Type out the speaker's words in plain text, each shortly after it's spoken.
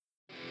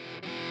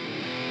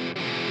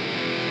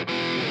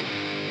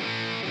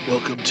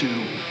Welcome to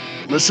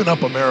Listen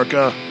Up,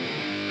 America,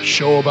 a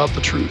show about the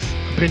truth,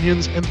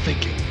 opinions, and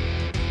thinking.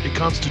 A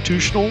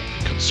constitutional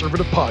and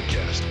conservative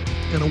podcast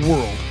in a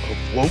world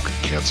of woke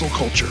cancel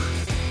culture.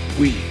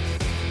 We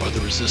are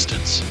the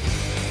resistance.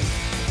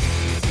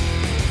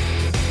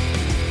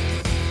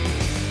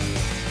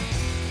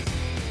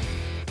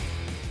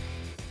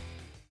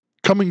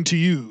 Coming to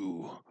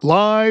you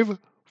live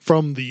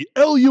from the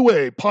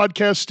LUA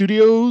podcast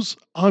studios,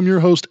 I'm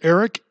your host,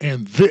 Eric,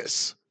 and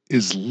this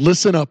is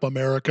Listen Up,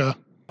 America.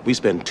 We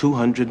spend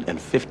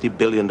 $250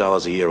 billion a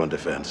year on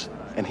defense.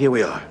 And here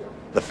we are.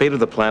 The fate of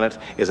the planet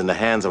is in the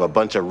hands of a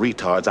bunch of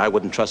retards I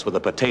wouldn't trust with a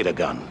potato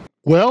gun.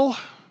 Well,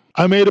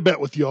 I made a bet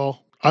with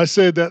y'all. I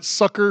said that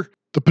sucker,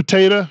 the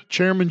potato,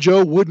 Chairman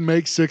Joe, wouldn't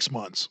make 6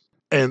 months.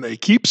 And they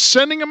keep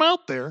sending him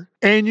out there,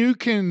 and you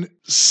can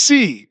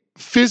see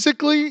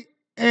physically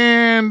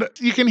and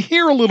you can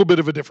hear a little bit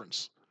of a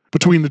difference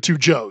between the two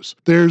Joes.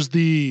 There's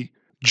the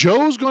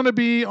Joe's going to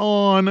be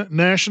on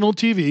national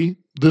TV.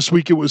 This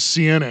week it was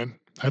CNN.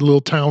 Had a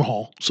little town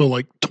hall, so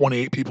like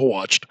 28 people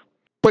watched.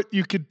 But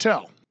you could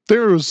tell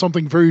there was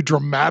something very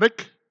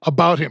dramatic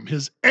about him.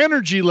 His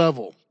energy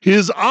level,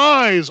 his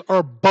eyes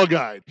are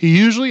bug-eyed. He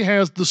usually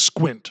has the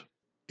squint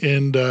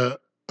and a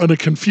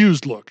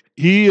confused look.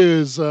 He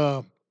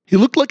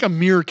looked like a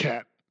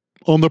meerkat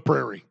on the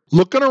prairie,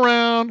 looking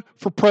around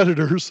for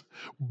predators.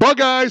 Bug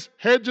eyes,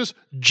 head just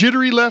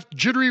jittery left,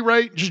 jittery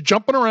right, just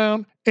jumping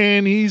around.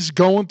 And he's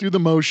going through the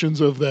motions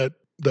of that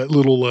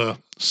little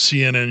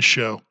CNN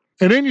show.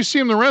 And then you see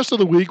him the rest of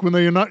the week when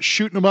they're not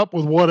shooting him up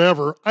with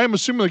whatever. I'm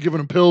assuming they're giving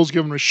him pills,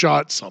 giving him a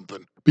shot,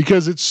 something,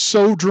 because it's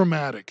so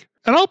dramatic.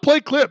 And I'll play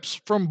clips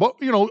from,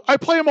 I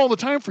play them all the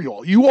time for you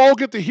all. You all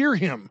get to hear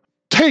him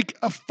take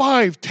a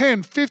 5,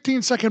 10,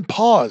 15-second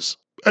pause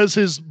as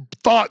his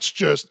thoughts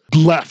just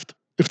left,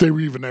 if they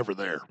were even ever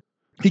there.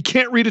 He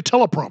can't read a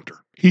teleprompter.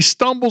 He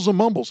stumbles and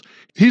mumbles.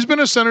 He's been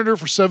a senator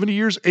for 70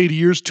 years, 80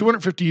 years,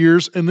 250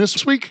 years, and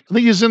this week, I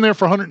think he's in there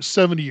for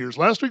 170 years.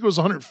 Last week it was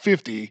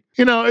 150.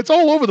 It's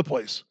all over the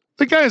place.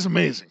 The guy is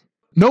amazing.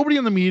 Nobody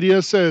in the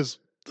media says,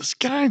 this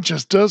guy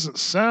just doesn't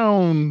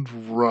sound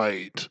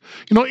right.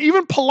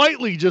 Even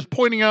politely just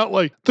pointing out,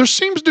 like, there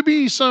seems to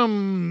be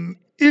some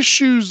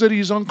issues that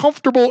he's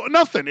uncomfortable.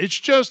 Nothing. It's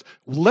just,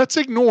 let's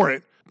ignore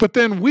it. But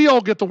then we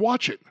all get to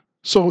watch it.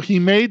 So he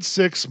made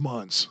 6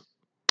 months.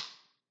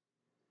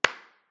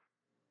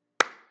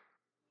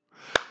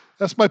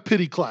 That's my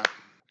pity clap,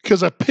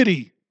 because I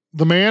pity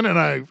the man, and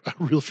I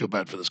really feel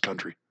bad for this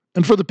country.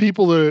 And for the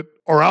people that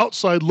are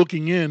outside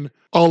looking in,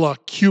 a la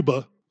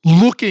Cuba,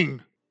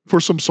 looking for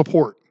some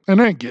support. And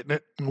I ain't getting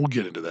it, and we'll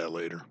get into that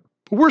later.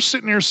 But we're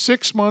sitting here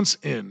 6 months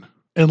in,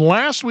 and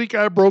last week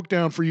I broke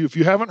down for you. If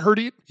you haven't heard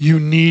it, you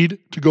need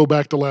to go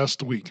back to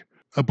last week.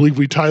 I believe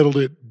we titled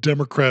it,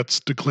 Democrats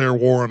Declare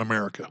War on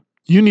America.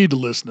 You need to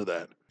listen to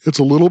that. It's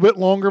a little bit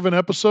longer of an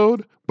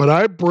episode, but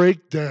I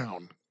break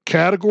down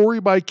category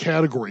by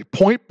category,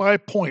 point by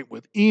point,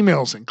 with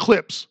emails and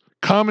clips,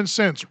 common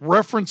sense,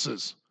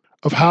 references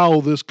of how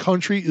this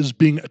country is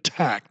being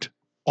attacked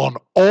on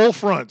all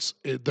fronts.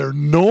 They're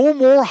no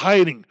more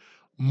hiding.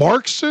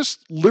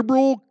 Marxist,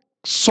 liberal,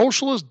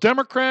 socialist,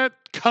 Democrat,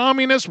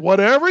 communist,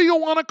 whatever you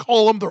want to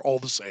call them, they're all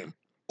the same,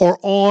 are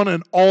on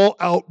an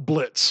all-out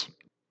blitz.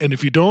 And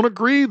if you don't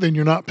agree, then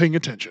you're not paying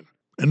attention.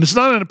 And it's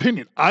not an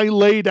opinion. I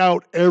laid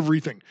out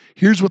everything.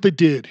 Here's what they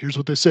did. Here's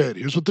what they said.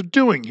 Here's what they're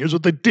doing. Here's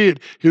what they did.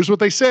 Here's what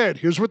they said.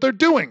 Here's what they're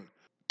doing,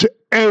 to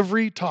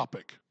every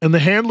topic. And the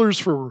handlers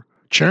for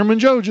Chairman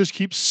Joe just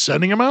keep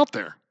sending him out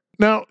there.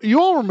 Now, you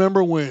all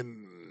remember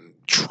when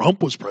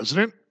Trump was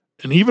president,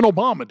 and even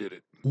Obama did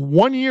it.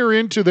 1 year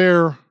into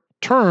their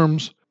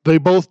terms, they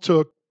both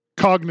took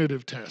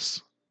cognitive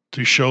tests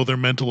to show their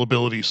mental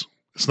abilities.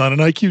 It's not an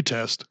IQ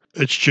test.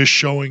 It's just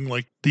showing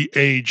like the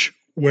age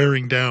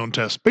wearing down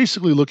test,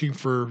 basically looking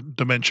for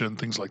dementia and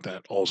things like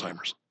that,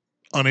 Alzheimer's.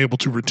 Unable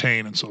to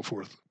retain and so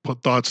forth,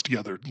 put thoughts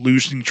together,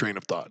 losing train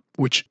of thought,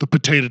 which the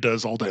potato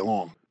does all day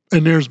long.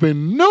 And there's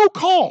been no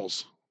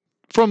calls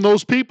from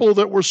those people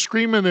that were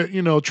screaming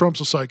that, Trump's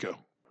a psycho.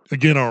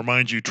 Again, I'll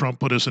remind you, Trump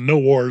put us in no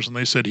wars, and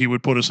they said he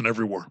would put us in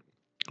every war.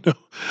 No,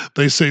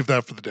 they saved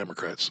that for the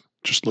Democrats.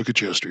 Just look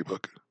at your history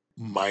book.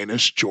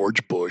 Minus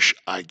George Bush,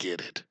 I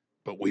get it.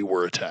 But we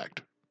were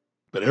attacked.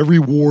 But every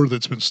war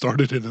that's been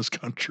started in this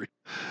country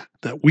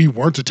that we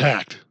weren't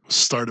attacked was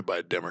started by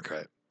a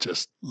Democrat.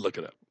 Just look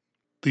it up.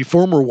 The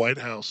former White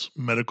House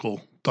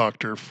medical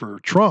doctor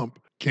for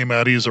Trump came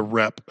out, he's a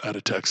rep out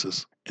of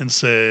Texas, and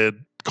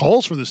said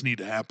calls for this need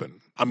to happen.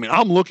 I mean,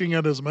 I'm looking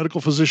at it as a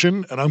medical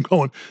physician, and I'm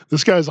going,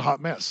 this guy's a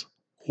hot mess.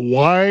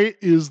 Why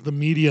is the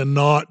media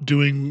not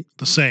doing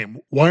the same?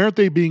 Why aren't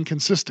they being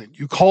consistent?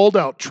 You called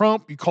out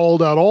Trump, you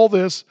called out all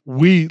this,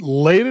 we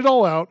laid it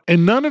all out,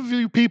 and none of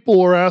you people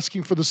are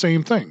asking for the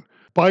same thing.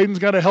 Biden's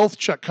got a health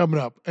check coming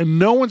up, and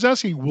no one's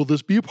asking, will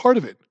this be a part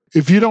of it?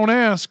 If you don't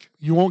ask,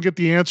 you won't get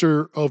the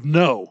answer of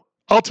no.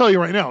 I'll tell you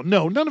right now,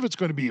 no, none of it's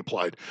going to be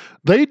applied.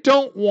 They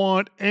don't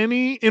want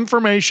any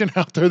information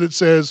out there that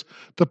says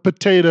the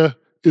potato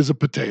is a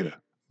potato.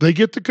 They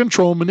get to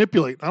control,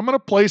 manipulate. I'm going to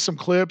play some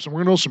clips, and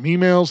we're going to know some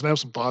emails and have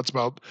some thoughts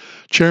about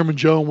Chairman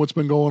Joe and what's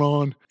been going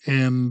on.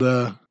 And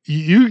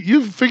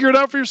you figure it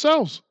out for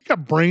yourselves. You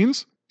got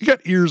brains. You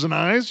got ears and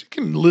eyes. You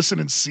can listen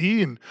and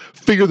see and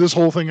figure this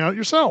whole thing out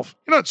yourself.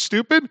 You're not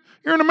stupid.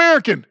 You're an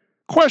American.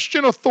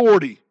 Question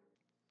authority.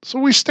 So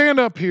we stand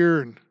up here,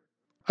 and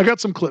I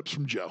got some clips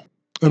from Joe.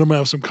 And I'm going to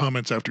have some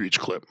comments after each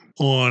clip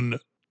on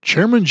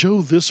Chairman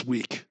Joe this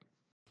week.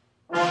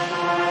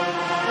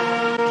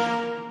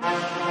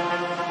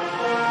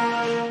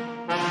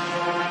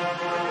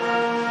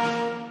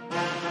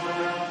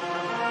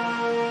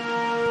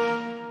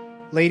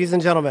 Ladies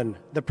and gentlemen,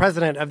 the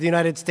President of the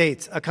United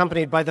States,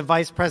 accompanied by the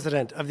Vice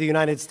President of the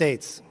United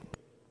States.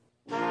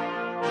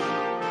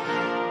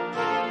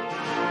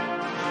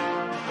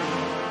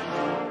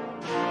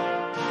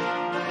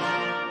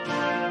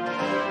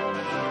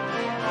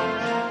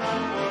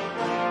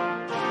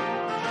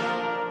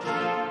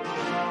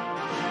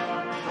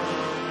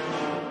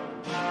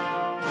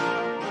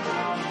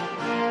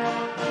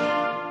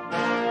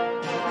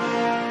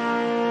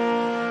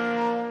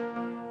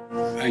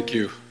 Thank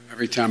you.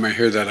 Every time I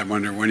hear that, I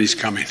wonder when he's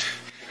coming.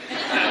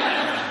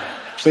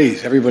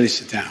 Please, everybody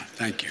sit down.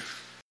 Thank you.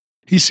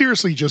 He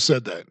seriously just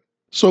said that.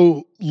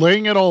 So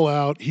laying it all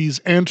out,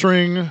 he's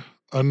entering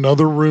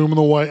another room in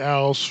the White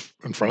House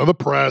in front of the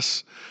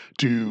press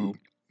to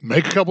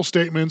make a couple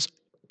statements,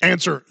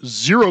 answer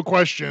 0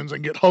 questions,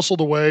 and get hustled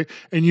away.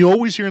 And you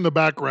always hear in the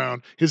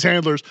background his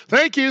handlers,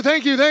 thank you,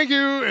 thank you, thank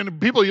you. And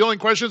people yelling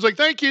questions like,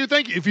 thank you,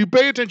 thank you. If you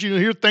pay attention, you'll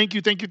hear thank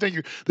you, thank you, thank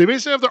you. They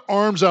basically have their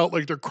arms out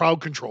like they're crowd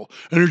control.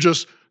 And they're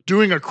just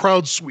doing a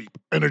crowd sweep.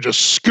 And they're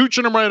just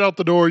scooching them right out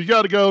the door. You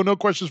got to go. No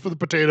questions for the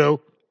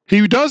potato.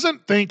 He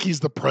doesn't think he's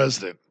the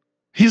president.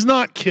 He's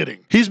not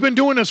kidding. He's been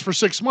doing this for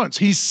 6 months.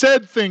 He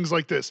said things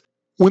like this.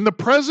 When the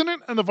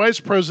president and the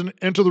vice president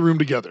enter the room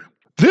together,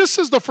 this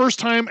is the first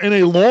time in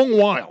a long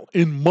while,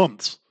 in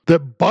months,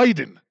 that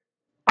Biden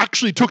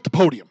actually took the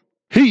podium.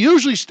 He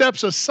usually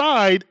steps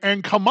aside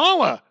and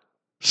Kamala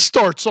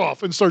starts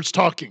off and starts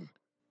talking,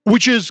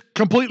 which is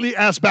completely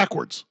ass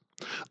backwards.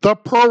 The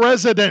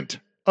president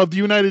of the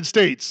United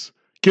States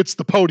gets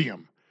the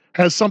podium,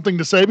 has something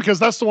to say, because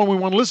that's the one we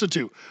want to listen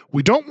to.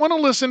 We don't want to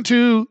listen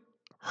to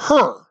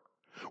her.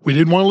 We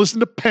didn't want to listen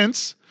to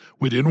Pence.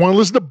 We didn't want to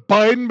listen to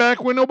Biden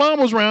back when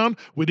Obama was around.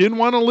 We didn't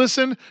want to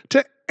listen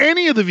to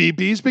any of the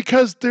VPs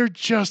because they're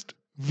just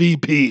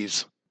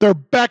VPs. They're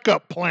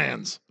backup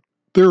plans.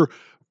 They're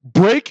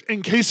break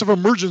in case of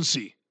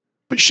emergency.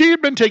 But she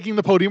had been taking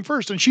the podium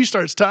first, and she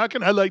starts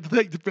talking. I'd like to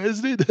thank the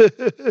president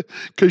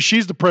because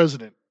she's the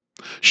president.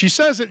 She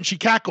says it and she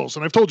cackles.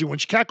 And I've told you, when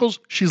she cackles,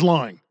 she's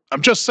lying.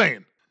 I'm just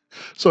saying.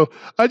 So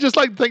I just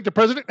like to thank the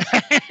president.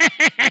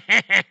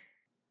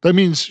 That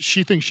means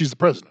she thinks she's the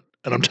president.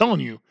 And I'm telling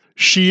you,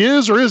 she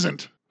is or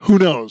isn't. Who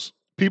knows?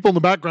 People in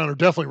the background are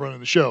definitely running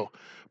the show.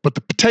 But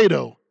the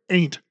potato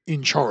ain't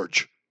in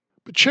charge.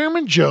 But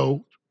Chairman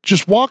Joe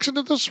just walks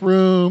into this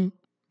room,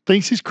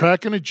 thinks he's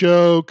cracking a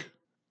joke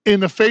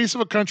in the face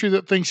of a country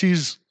that thinks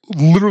he's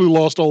literally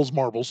lost all his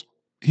marbles.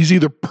 He's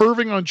either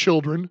perving on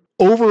children,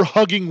 over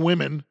hugging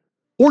women,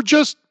 or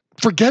just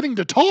forgetting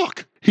to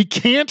talk. He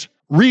can't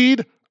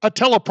read a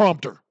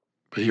teleprompter.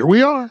 But here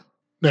we are.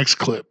 Next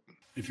clip.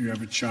 If you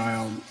have a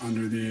child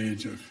under the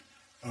age of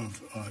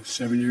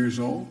 7 years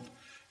old,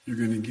 you're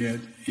going to get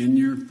in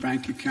your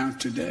bank account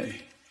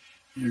today,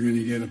 you're going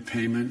to get a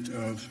payment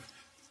of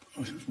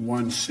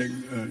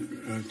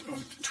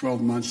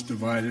 12 months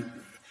divided,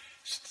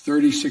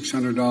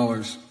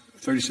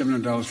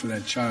 $3,700 for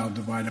that child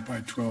divided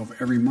by 12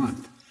 every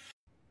month.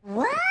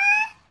 What?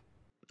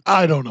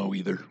 I don't know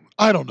either.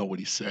 I don't know what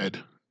he said.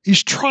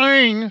 He's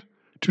trying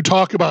to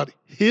talk about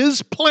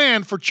his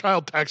plan for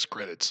child tax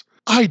credits.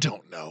 I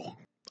don't know.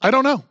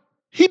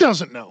 He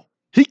doesn't know.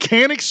 He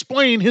can't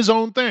explain his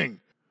own thing.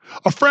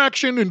 A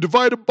fraction and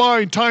divided by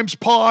and times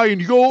pi,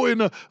 and you go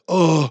in and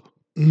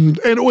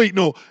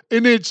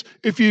it's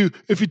if you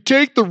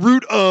take the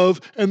root of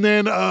and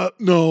then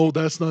no,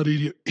 that's not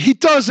idiot. He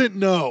doesn't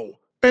know.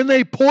 And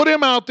they put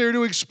him out there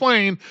to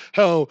explain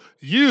how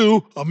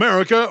you,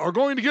 America, are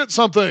going to get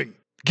something.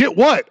 Get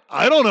what?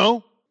 I don't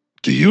know.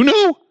 Do you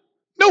know?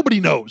 Nobody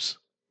knows.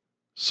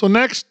 So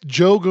next,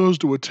 Joe goes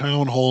to a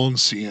town hall on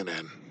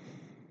CNN.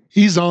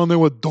 He's on there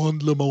with Don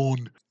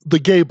Lemon, the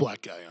gay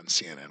black guy on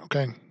CNN,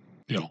 okay?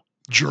 You know,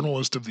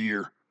 journalist of the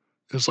year.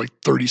 There's like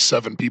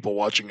 37 people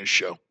watching his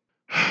show.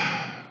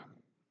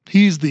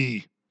 He's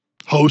the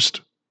host,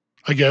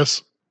 I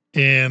guess.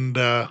 And,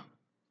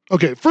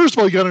 okay, first of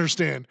all, you got to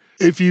understand,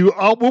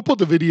 we'll put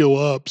the video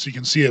up so you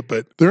can see it,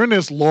 but they're in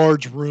this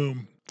large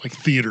room, like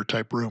theater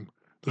type room.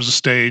 There's a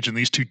stage and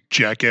these two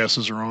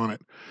jackasses are on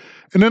it.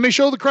 And then they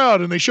show the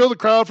crowd, and they show the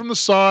crowd from the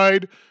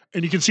side,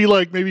 and you can see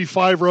like maybe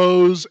 5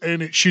 rows,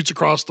 and it shoots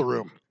across the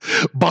room.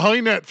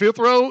 Behind that 5th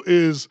row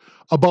is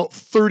about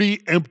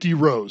 30 empty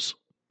rows,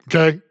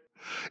 okay?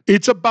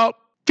 It's about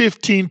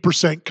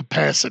 15%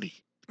 capacity.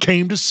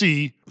 Came to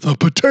see the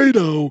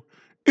potato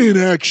in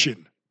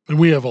action. And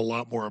we have a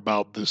lot more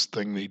about this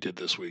thing they did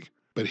this week.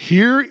 But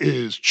here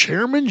is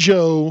Chairman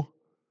Joe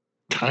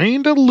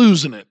kind of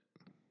losing it.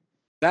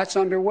 That's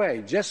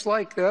underway, just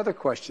like the other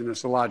question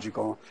that's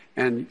illogical.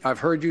 And I've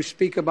heard you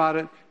speak about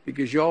it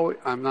because you always,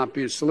 I'm not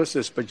being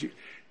solicitous, but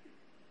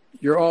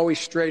you're always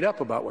straight up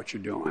about what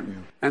you're doing.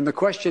 Yeah. And the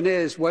question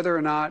is whether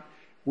or not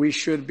we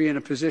should be in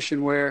a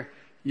position where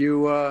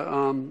you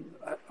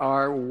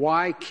are,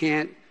 why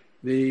can't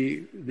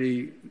the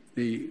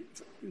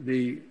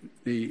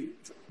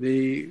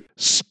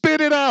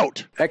spit it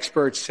out.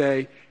 Experts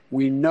say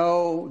we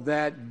know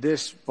that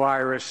this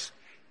virus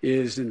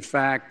is in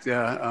fact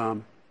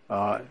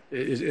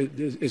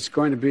it's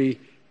going to be,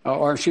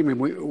 or excuse me,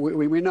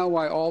 we know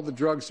why all the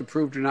drugs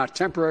approved are not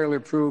temporarily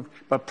approved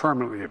but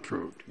permanently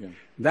approved. Yeah.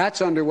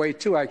 That's underway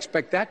too. I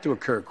expect that to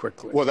occur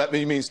quickly. Well, that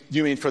means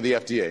you mean for the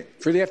FDA?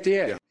 For the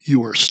FDA. Yeah.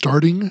 You are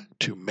starting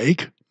to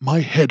make my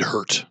head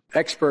hurt.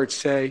 Experts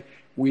say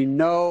we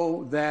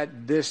know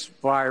that this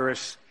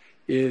virus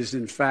is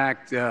in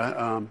fact it's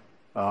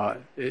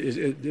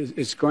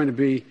going to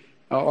be,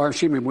 or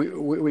excuse me,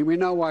 we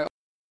know why.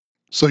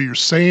 So you're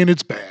saying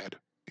it's bad.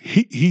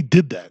 He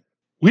did that.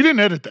 We didn't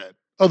edit that,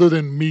 other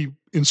than me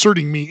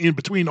inserting me in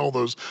between all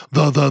those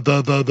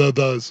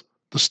the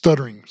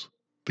stutterings,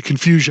 the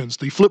confusions,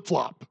 the flip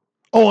flop.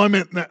 Oh, I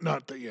meant that,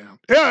 not the yeah,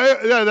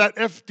 that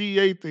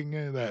FDA thing.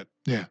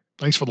 Yeah.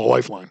 Thanks for the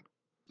lifeline.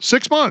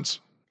 6 months.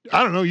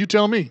 I don't know. You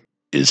tell me.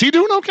 Is he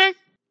doing okay?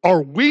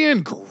 Are we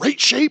in great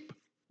shape?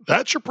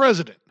 That's your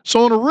president.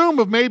 So in a room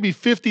of maybe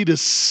 50 to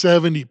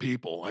 70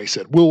 people, I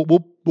said, we'll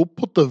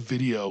put the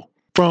video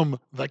from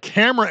the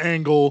camera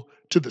angle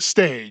to the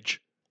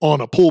stage on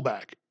a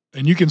pullback.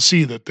 And you can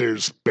see that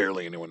there's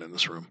barely anyone in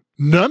this room.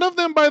 None of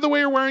them, by the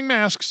way, are wearing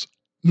masks.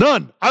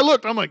 None. I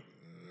looked, I'm like,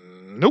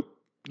 nope,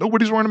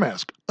 nobody's wearing a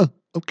mask.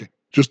 Okay.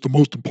 Just the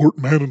most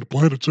important man on the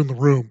planet's in the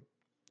room.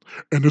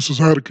 And this is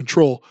out of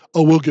control.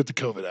 Oh, we'll get the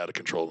COVID out of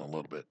control in a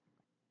little bit.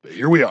 But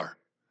here we are.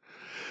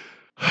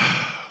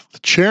 The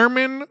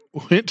chairman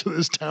went to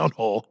this town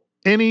hall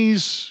and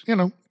he's,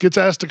 gets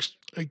asked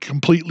a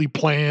completely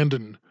planned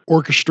and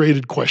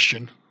orchestrated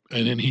question.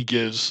 And then he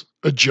gives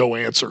a Joe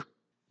answer.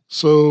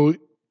 So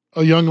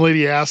a young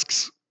lady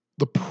asks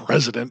the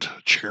president,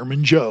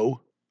 Chairman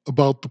Joe,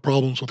 about the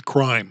problems with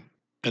crime.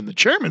 And the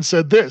chairman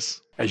said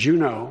this. As you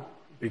know,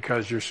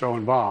 because you're so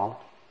involved,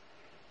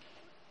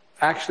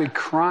 actually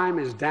crime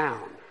is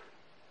down.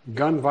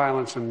 Gun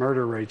violence and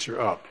murder rates are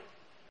up.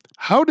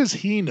 How does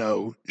he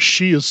know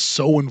she is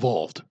so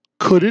involved?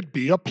 Could it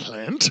be a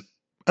plant?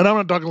 And I'm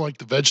not talking like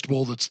the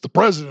vegetable that's the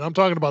president. I'm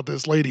talking about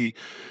this lady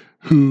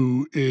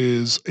who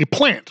is a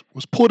plant,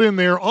 was put in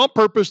there on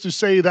purpose to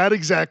say that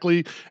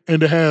exactly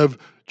and to have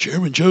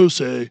Chairman Joe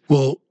say,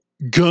 well,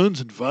 guns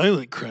and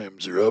violent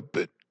crimes are up,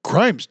 but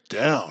crime's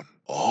down.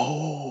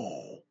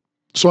 Oh.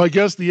 So I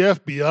guess the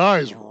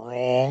FBI is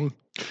wrong.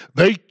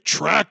 They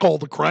track all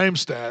the crime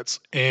stats,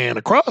 and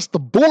across the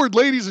board,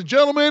 ladies and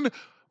gentlemen,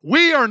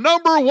 we are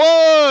number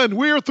one.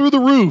 We are through the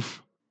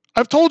roof.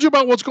 I've told you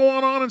about what's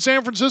going on in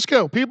San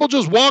Francisco. People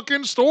just walk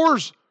in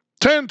stores,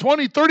 10,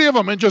 20, 30 of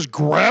them, and just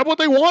grab what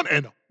they want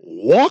and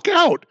walk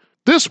out.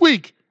 This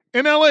week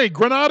in LA,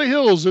 Granada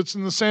Hills, it's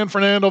in the San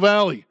Fernando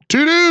Valley.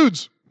 2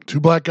 dudes, 2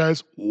 black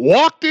guys,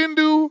 walked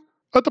into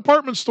a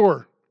department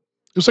store.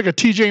 It was like a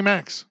TJ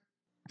Maxx.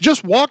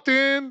 Just walked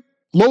in,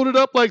 loaded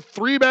up like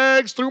 3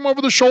 bags, threw them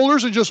over the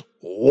shoulders, and just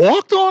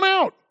walked on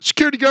out.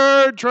 Security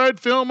guard tried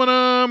filming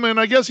them, and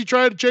I guess he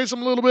tried to chase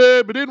them a little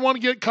bit, but didn't want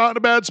to get caught in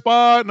a bad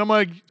spot. And I'm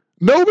like,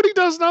 nobody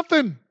does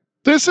nothing.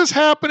 This is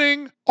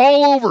happening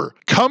all over.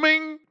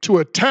 Coming to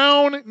a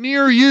town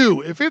near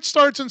you. If it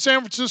starts in San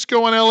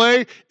Francisco and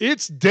LA,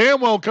 it's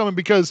damn well coming,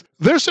 because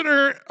they're sitting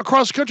there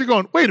across the country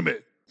going, wait a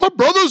minute, my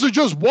brothers are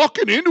just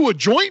walking into a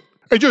joint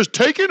and just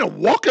taking and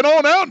walking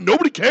on out and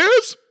nobody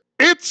cares?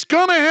 It's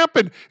going to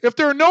happen. If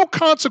there are no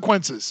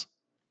consequences,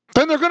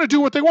 then they're going to do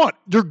what they want.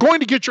 They're going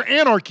to get your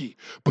anarchy,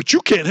 but you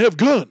can't have a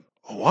gun.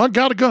 Oh, I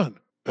got a gun,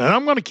 and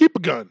I'm going to keep a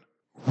gun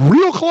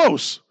real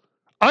close.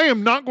 I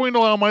am not going to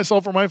allow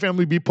myself or my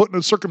family to be put in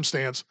a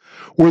circumstance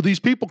where these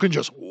people can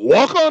just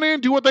walk on in,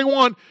 do what they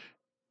want,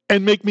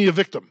 and make me a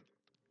victim.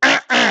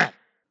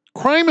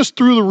 Crime is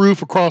through the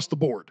roof across the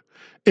board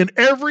in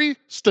every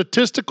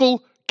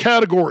statistical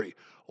category.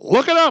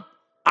 Look it up.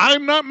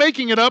 I'm not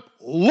making it up.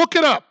 Look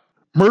it up.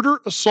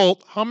 Murder,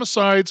 assault,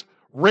 homicides,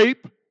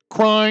 rape,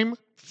 crime,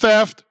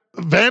 theft,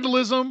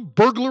 vandalism,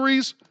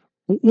 burglaries.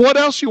 What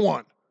else you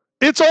want?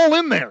 It's all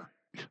in there.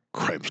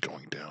 Crime's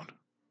going down.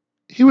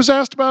 He was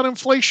asked about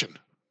inflation.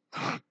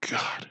 Oh,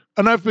 God.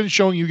 And I've been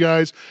showing you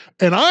guys,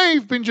 and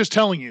I've been just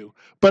telling you,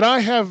 but I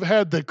have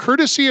had the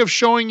courtesy of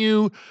showing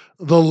you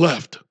the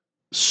left,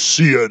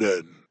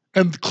 CNN,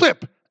 and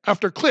clip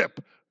after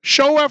clip,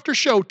 show after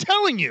show,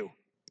 telling you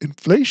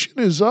inflation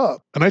is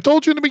up. And I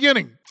told you in the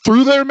beginning,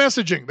 through their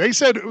messaging, they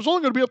said it was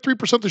only going to be up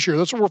 3% this year.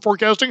 That's what we're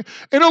forecasting,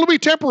 and it'll be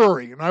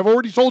temporary. And I've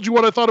already told you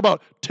what I thought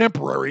about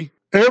temporary.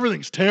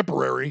 Everything's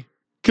temporary.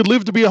 Could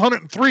live to be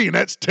 103, and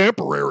that's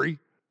temporary.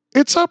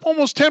 It's up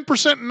almost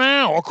 10%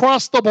 now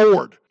across the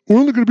board. We're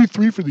only going to be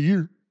 3 for the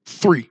year.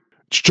 3.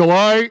 It's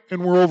July,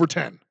 and we're over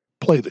 10.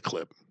 Play the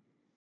clip.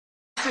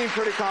 seem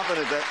pretty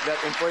confident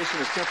that inflation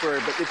is temporary,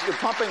 but if you're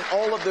pumping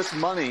all of this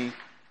money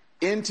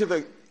into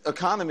the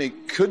economy,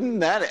 couldn't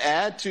that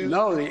add to...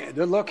 No,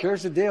 look,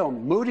 here's the deal.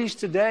 Moody's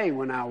today,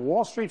 when a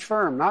Wall Street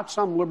firm, not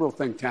some liberal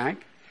think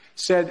tank,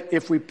 said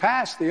if we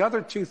pass the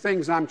other two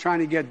things I'm trying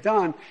to get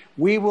done,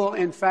 we will,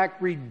 in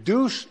fact,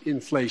 reduce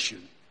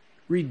inflation.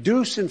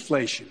 Reduce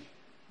inflation.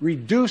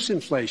 Reduce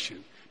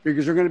inflation.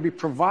 Because we're going to be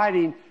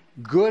providing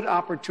good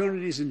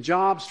opportunities and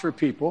jobs for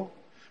people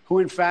who,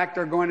 in fact,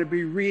 are going to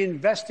be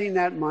reinvesting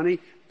that money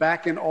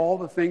back in all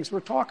the things we're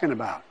talking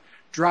about.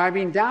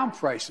 Driving down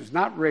prices,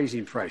 not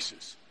raising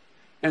prices.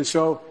 And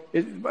so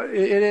it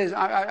is,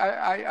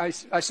 I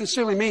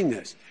sincerely mean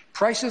this.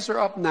 Prices are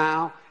up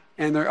now,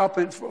 and they're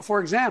up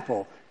for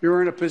example,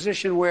 you're in a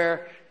position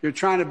where you're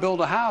trying to build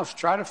a house,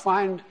 try to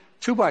find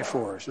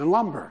 2x4s and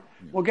lumber.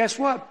 Well, guess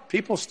what?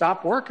 People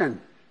stopped working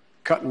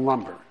cutting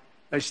lumber.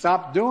 They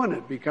stopped doing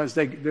it because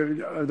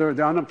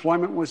the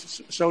unemployment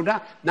was so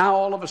down. Now,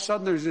 all of a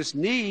sudden, there's this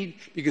need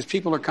because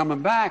people are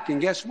coming back. And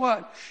guess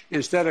what?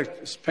 Instead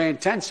of paying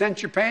 10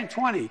 cents, you're paying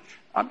 20.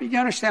 You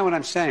understand what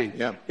I'm saying?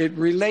 Yeah. It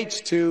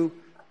relates to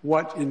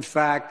what, in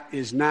fact,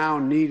 is now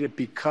needed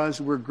because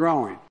we're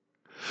growing.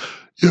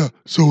 Yeah,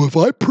 so if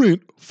I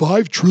print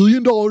 $5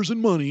 trillion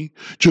in money,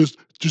 just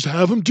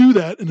have them do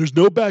that, and there's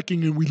no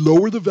backing, and we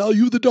lower the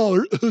value of the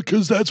dollar,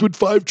 because that's what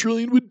 $5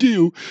 trillion would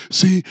do.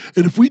 See,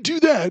 and if we do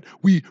that,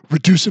 we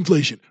reduce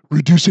inflation,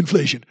 reduce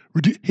inflation.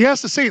 He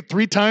has to say it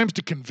 3 times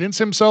to convince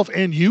himself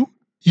and you.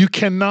 You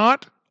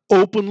cannot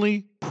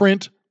openly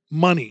print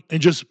money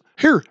and just,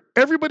 here,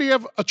 everybody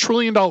have $1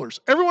 trillion.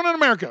 Everyone in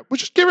America, we'll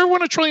just give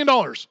everyone $1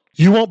 trillion.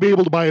 You won't be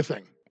able to buy a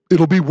thing.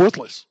 It'll be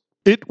worthless.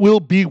 It will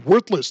be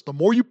worthless. The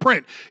more you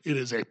print, it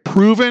is a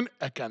proven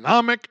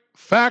economic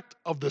fact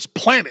of this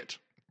planet.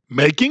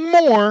 Making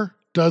more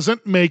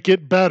doesn't make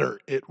it better.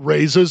 It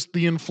raises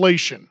the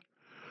inflation.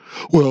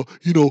 Well,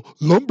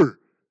 lumber.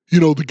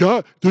 The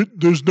guy,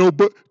 there's no,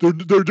 but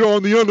they're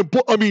on the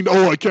unemployment.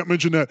 I can't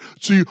mention that.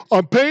 See,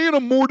 I'm paying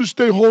them more to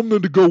stay home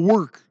than to go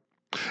work.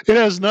 It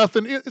has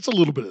nothing, it's a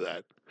little bit of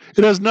that.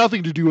 It has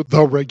nothing to do with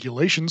the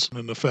regulations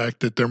and the fact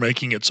that they're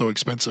making it so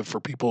expensive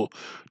for people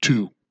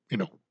to,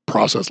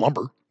 process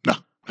lumber. No,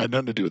 had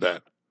nothing to do with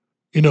that.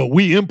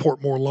 We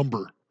import more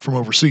lumber from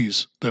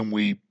overseas than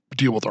we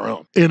deal with our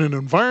own. In an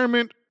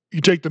environment, you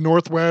take the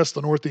Northwest,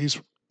 the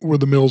Northeast, where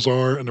the mills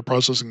are, and they're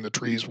processing the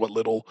trees, what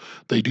little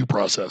they do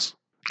process.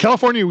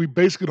 California, we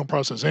basically don't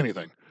process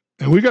anything.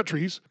 And we got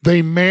trees.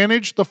 They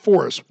manage the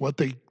forest. What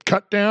they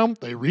cut down,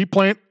 they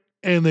replant,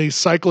 and they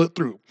cycle it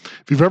through.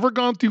 If you've ever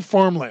gone through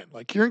farmland,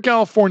 like here in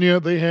California,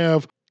 they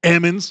have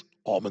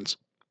almonds.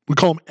 We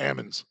call them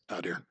almonds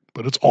out here,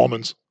 but it's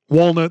almonds.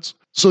 Walnuts.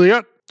 So they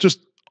got just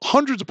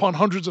hundreds upon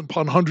hundreds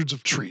upon hundreds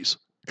of trees.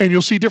 And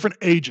you'll see different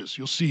ages.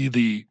 You'll see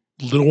the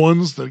little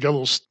ones that got a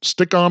little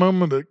stick on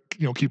them and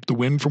to keep the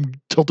wind from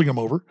tilting them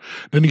over.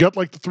 Then you got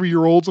like the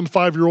 3-year-olds and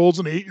 5-year-olds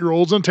and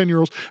 8-year-olds and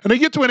 10-year-olds. And they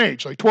get to an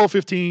age, like 12,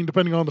 15,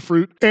 depending on the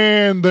fruit.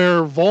 And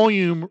their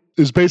volume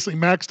is basically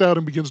maxed out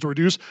and begins to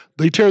reduce.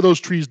 They tear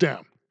those trees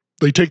down.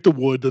 They take the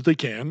wood that they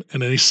can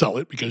and then they sell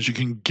it because you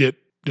can get,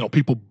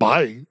 people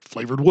buy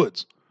flavored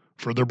woods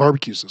for their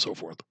barbecues and so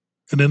forth.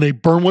 And then they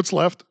burn what's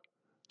left,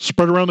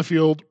 spread around the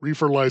field,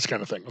 refertilize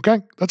kind of thing,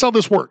 okay? That's how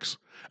this works.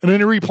 And then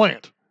they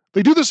replant.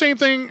 They do the same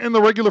thing in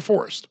the regular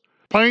forest.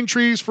 Pine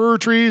trees, fir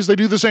trees, they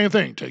do the same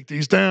thing. Take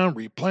these down,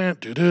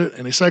 replant,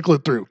 and they cycle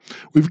it through.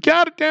 We've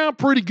got it down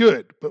pretty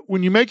good, but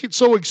when you make it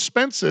so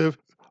expensive,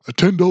 a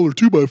 $10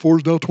 2x4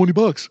 is now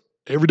 $20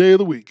 every day of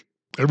the week.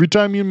 Every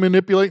time you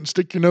manipulate and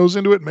stick your nose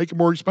into it and make it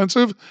more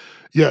expensive,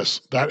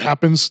 yes, that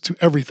happens to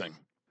everything.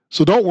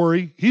 So don't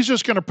worry, he's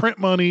just going to print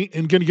money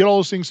and going to get all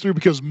those things through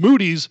because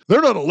Moody's,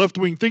 they're not a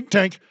left-wing think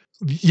tank.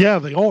 Yeah,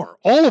 they are.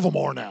 All of them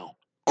are now.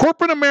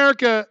 Corporate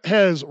America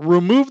has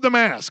removed the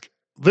mask.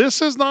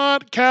 This is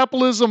not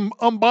capitalism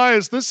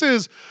unbiased. This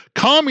is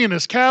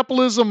communist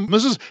capitalism.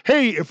 This is,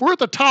 hey, if we're at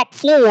the top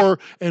floor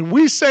and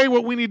we say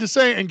what we need to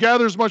say and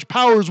gather as much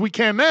power as we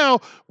can now,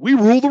 we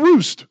rule the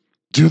roost.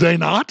 Do they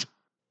not?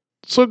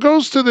 So it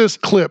goes to this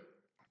clip.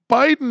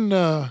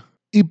 Biden,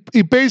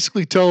 he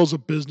basically tells a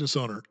business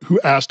owner who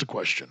asked a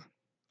question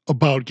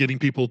about getting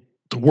people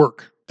to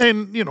work.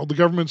 And, the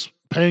government's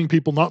paying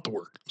people not to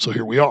work. So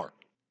here we are.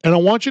 And I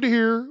want you to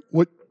hear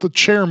what the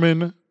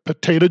chairman,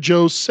 Potato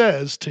Joe,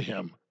 says to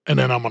him. And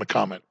then I'm going to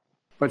comment.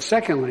 But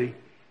secondly,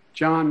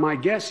 John, my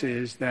guess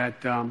is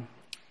that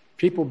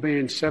people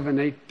being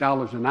 $7,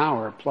 $8 an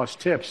hour plus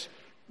tips,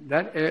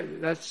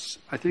 that's,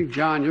 I think,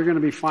 John, you're going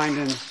to be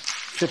finding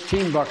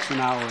 $15 an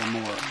hour or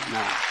more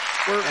now.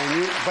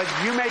 But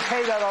you may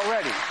pay that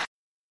already.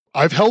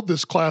 I've held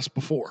this class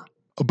before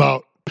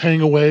about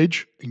paying a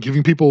wage and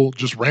giving people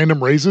just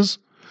random raises,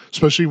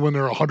 especially when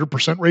they're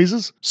 100%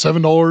 raises,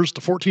 $7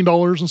 to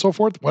 $14 and so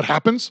forth. What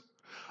happens?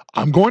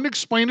 I'm going to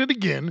explain it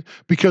again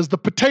because the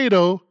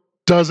potato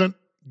doesn't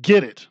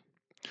get it.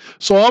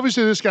 So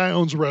obviously this guy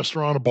owns a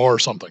restaurant, a bar or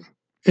something.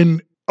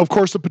 And of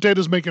course the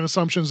potato's making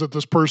assumptions that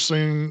this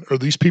person or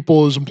these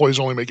people, his employees,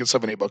 are only making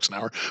 $7, $8 an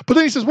hour. But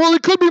then he says, well, they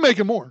could be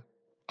making more.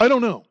 I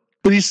don't know.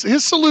 But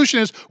his solution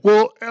is,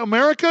 well,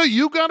 America,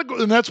 you got to go.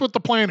 And that's what the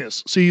plan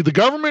is. See, the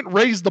government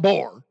raised the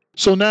bar.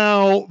 So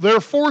now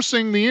they're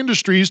forcing the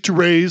industries to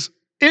raise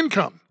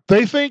income.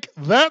 They think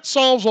that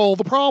solves all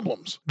the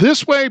problems.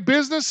 This way,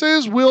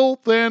 businesses will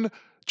then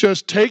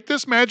just take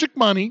this magic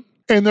money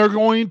and they're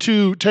going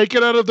to take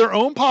it out of their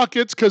own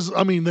pockets because,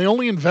 they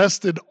only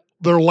invested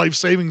their life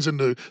savings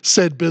into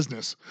said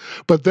business.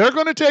 But they're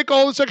going to take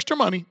all this extra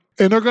money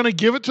and they're going to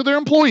give it to their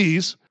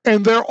employees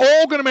and they're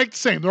all going to make the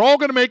same. They're all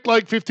going to make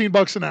like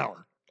 $15 an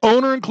hour.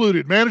 Owner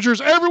included, managers,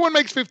 everyone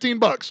makes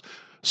 $15.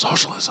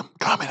 Socialism,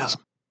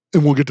 communism.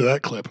 And we'll get to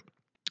that clip.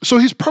 So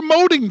he's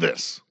promoting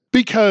this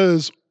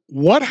because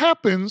what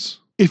happens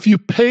if you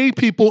pay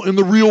people in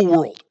the real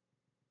world?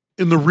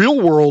 In the real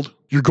world,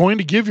 you're going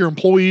to give your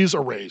employees a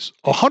raise.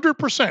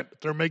 100%. If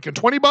they're making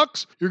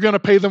 $20, you're going to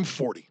pay them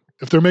 40.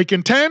 If they're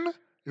making 10,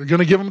 you're going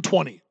to give them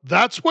 20.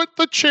 That's what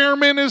the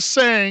chairman is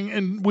saying,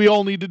 and we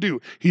all need to do.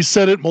 He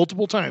said it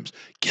multiple times.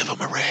 Give them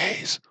a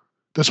raise.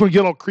 That's when you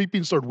get all creepy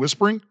and start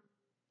whispering.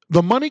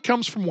 The money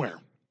comes from where?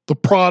 The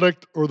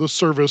product or the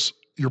service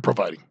you're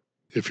providing.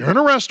 If you're in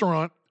a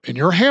restaurant and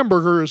your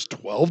hamburger is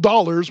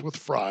 $12 with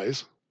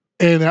fries,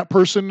 and that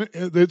person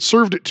that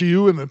served it to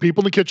you and the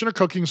people in the kitchen are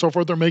cooking and so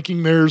forth, they're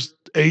making theirs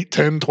 $8,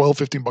 $10,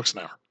 $12, $15 an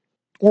hour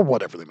or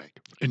whatever they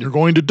make. And you're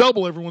going to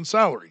double everyone's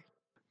salary.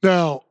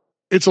 Now,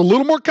 it's a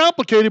little more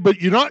complicated,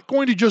 but you're not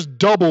going to just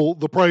double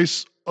the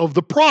price of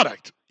the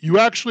product. You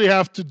actually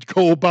have to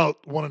go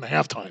about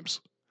 1.5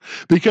 times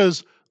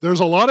because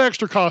there's a lot of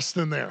extra costs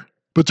in there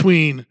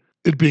between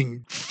it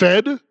being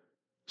fed,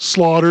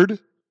 slaughtered,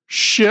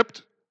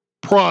 shipped,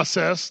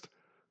 processed,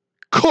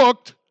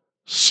 cooked,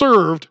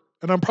 served,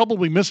 and I'm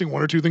probably missing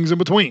 1 or 2 things in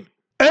between.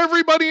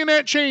 Everybody in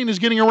that chain is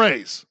getting a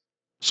raise.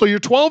 So your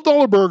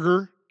 $12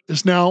 burger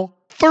is now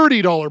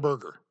 $30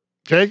 burger.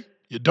 Okay?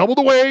 You double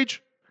the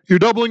wage, you're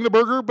doubling the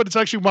burger, but it's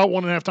actually about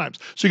 1.5 times.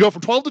 So you go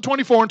from 12 to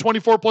 24 and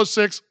 24 plus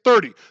 6,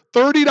 30.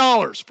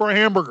 $30 for a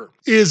hamburger.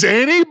 Is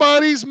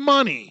anybody's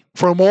money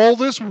from all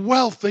this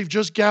wealth they've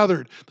just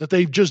gathered that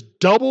they've just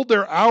doubled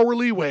their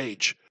hourly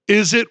wage?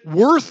 Is it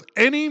worth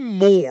any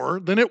more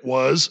than it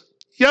was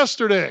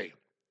yesterday?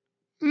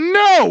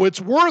 No,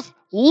 it's worth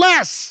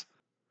less.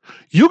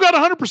 You got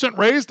 100%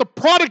 raise. The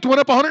product went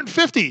up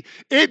 150.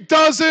 It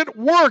doesn't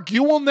work.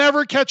 You will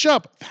never catch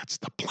up. That's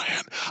the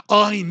plan.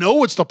 I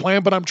know it's the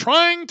plan, but I'm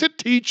trying to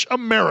teach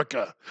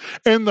America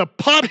and the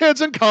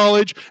potheads in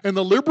college and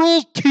the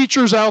liberal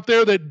teachers out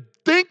there that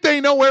think they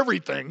know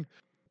everything,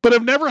 but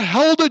have never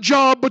held a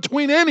job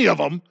between any of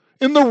them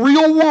in the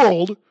real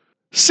world,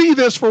 see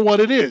this for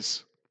what it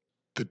is.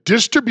 The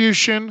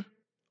distribution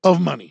of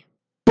money.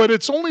 But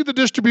it's only the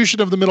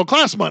distribution of the middle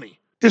class money.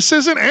 This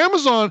isn't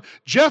Amazon.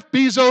 Jeff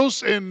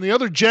Bezos and the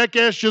other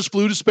jackass just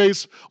flew to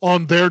space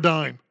on their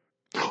dime.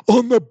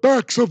 On the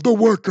backs of the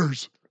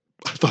workers.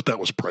 I thought that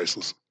was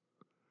priceless.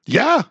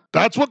 Yeah,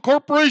 that's what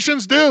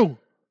corporations do.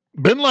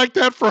 Been like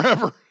that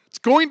forever. It's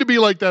going to be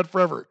like that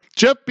forever.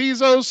 Jeff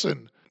Bezos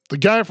and the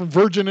guy from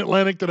Virgin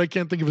Atlantic that I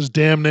can't think of his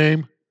damn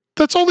name.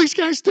 That's all these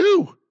guys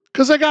do.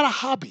 Because they got a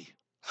hobby.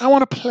 I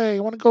want to play. I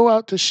want to go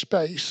out to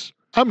space.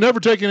 I'm never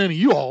taking any of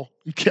you all.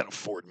 You can't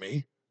afford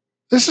me.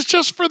 This is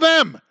just for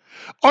them.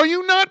 Are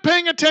you not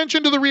paying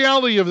attention to the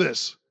reality of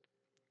this?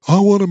 I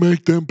want to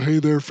make them pay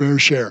their fair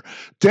share.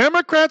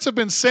 Democrats have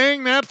been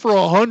saying that for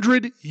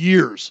 100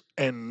 years.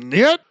 And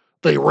yet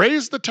they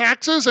raise the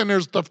taxes and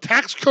there's the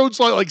tax code's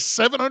like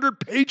 700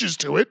 pages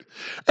to it.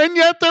 And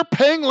yet they're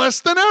paying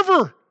less than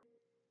ever.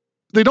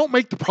 They don't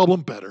make the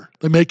problem better.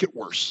 They make it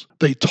worse.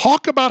 They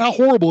talk about how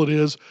horrible it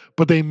is,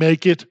 but they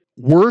make it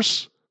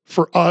worse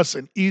for us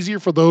and easier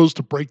for those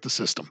to break the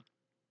system.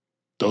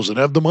 Those that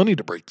have the money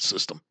to break the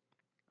system.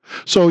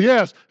 So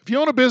yes, if you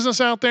own a business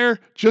out there,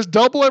 just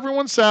double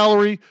everyone's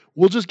salary.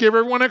 We'll just give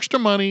everyone extra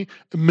money.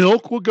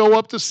 Milk will go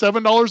up to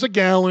 $7 a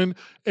gallon.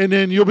 And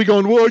then you'll be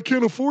going, well, I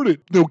can't afford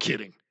it. No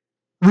kidding.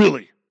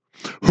 Really.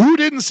 Who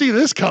didn't see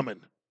this coming?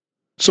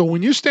 So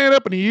when you stand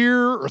up in a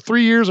year or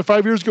 3 years or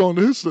 5 years going,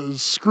 this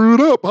is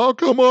screwed up. How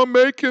come I'm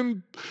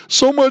making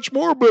so much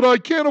more, but I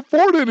can't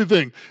afford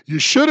anything? You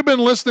should have been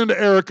listening to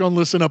Eric on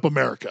Listen Up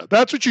America.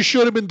 That's what you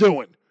should have been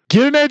doing.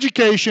 Get an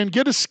education,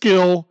 get a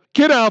skill,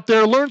 get out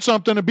there, learn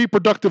something, and be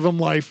productive in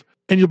life,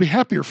 and you'll be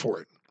happier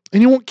for it.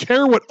 And you won't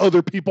care what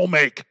other people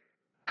make.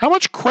 How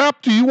much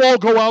crap do you all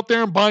go out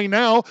there and buy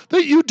now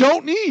that you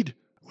don't need?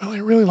 Well, I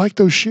really like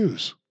those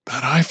shoes.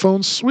 That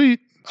iPhone's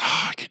sweet.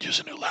 I could use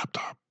a new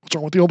laptop. What's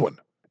wrong with the old one?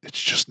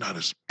 It's just not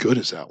as good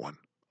as that one.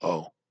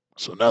 Oh,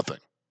 so nothing.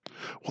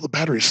 Well, the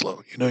battery's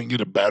slow. You can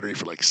get a battery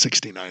for like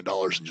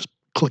 $69 and just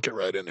click it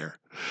right in there.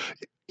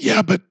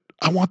 Yeah, but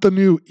I want the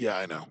new. Yeah,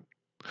 I know.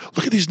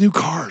 Look at these new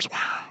cars.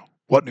 Wow.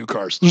 What new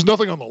cars? There's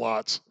nothing on the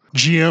lots.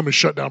 GM has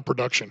shut down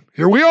production.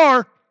 Here we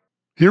are.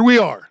 You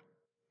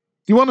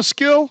want a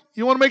skill?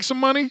 You want to make some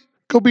money?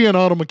 Go be an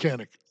auto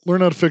mechanic.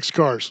 Learn how to fix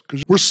cars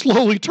because we're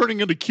slowly turning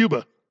into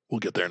Cuba. We'll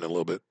get there in a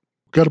little bit.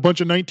 Got a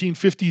bunch of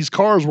 1950s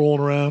cars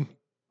rolling around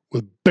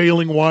with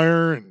baling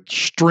wire and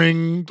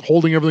string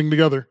holding everything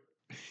together.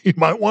 You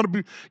might want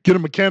to get a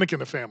mechanic in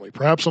the family,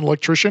 perhaps an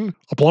electrician,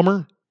 a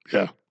plumber.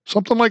 Yeah,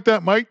 Something like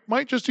that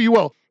might just do you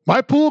well.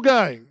 My pool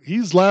guy,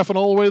 he's laughing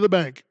all the way to the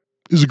bank.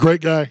 He's a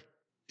great guy.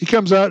 He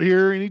comes out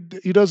here and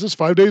he does this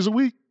 5 days a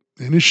week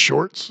in his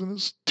shorts and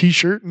his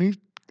t-shirt, and he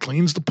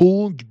cleans the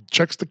pool and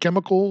checks the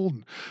chemical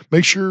and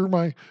makes sure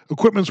my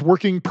equipment's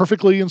working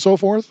perfectly and so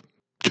forth.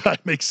 Guy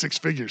makes 6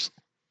 figures.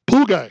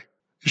 Pool guy.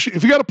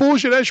 If you got a pool, you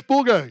should ask your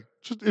pool guy.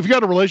 If you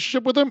got a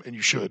relationship with him, and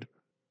you should,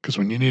 because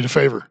when you need a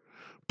favor,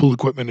 pool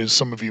equipment, as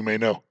some of you may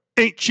know,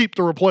 ain't cheap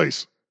to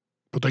replace,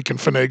 but they can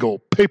finagle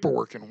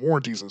paperwork and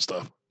warranties and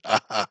stuff.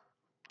 At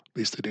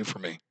least they do for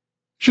me. You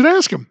should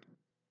ask them.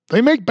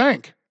 They make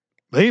bank.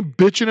 They ain't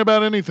bitching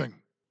about anything.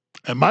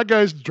 And my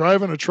guy's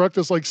driving a truck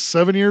that's like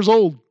 7 years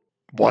old.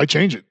 Why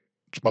change it?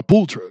 It's my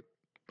pool truck.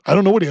 I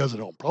don't know what he has at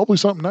home. Probably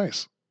something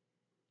nice.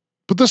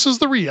 But this is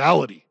the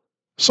reality.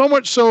 So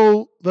much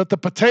so that the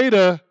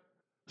potato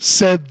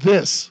said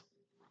this.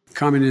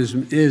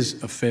 Communism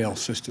is a failed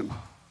system,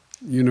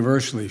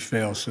 universally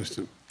failed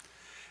system.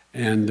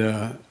 And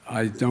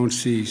I don't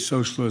see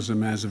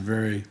socialism as a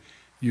very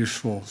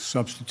useful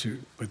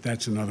substitute, but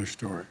that's another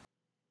story.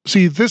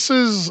 See, this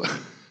is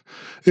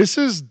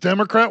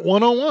Democrat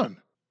 101.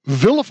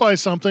 Vilify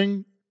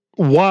something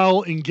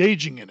while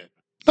engaging in it.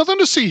 Nothing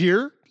to see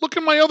here. Look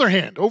at my other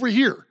hand over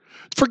here.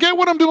 Forget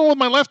what I'm doing with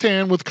my left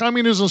hand with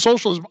communism and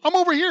socialism. I'm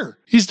over here.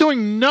 He's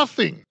doing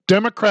nothing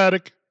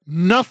democratic,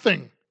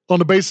 nothing on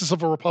the basis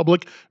of a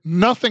republic,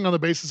 nothing on the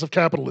basis of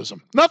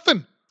capitalism.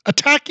 Nothing.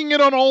 Attacking it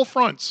on all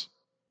fronts.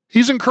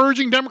 He's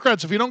encouraging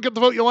Democrats, if you don't get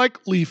the vote you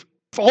like, leave.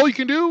 If all you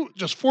can do,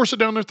 just force it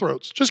down their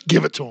throats. Just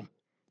give it to them,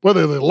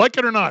 whether they like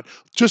it or not.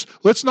 Just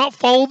let's not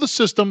follow the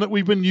system that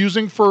we've been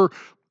using for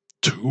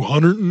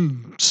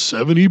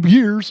 270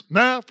 years.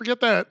 Nah, forget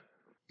that.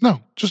 No,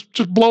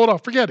 just blow it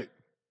off. Forget it.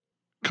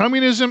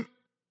 Communism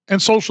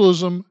and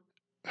socialism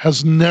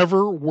has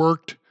never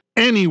worked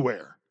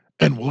anywhere.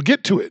 And we'll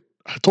get to it.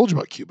 I told you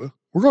about Cuba.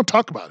 We're going to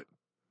talk about it.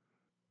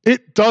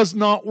 It does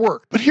not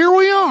work. But here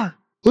we are.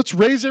 Let's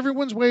raise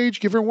everyone's wage,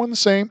 give everyone the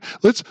same.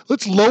 Let's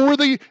lower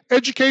the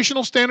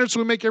educational standards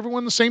so we make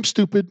everyone the same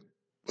stupid.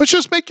 Let's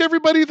just make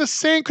everybody the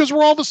same because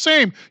we're all the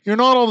same. You're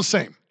not all the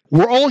same.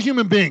 We're all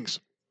human beings.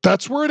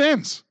 That's where it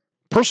ends.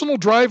 Personal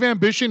drive,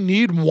 ambition,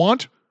 need,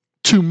 want,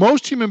 to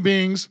most human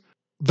beings,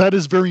 that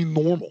is very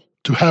normal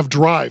to have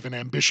drive and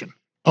ambition.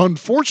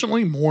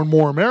 Unfortunately, more and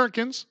more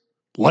Americans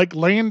like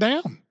laying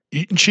down,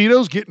 eating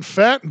Cheetos, getting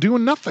fat, and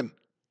doing nothing,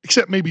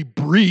 except maybe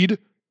breed.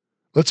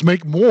 Let's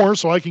make more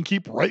so I can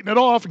keep writing it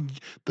off and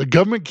the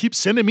government keeps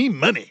sending me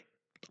money.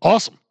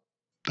 Awesome.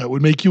 That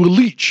would make you a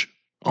leech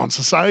on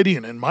society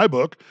and, in my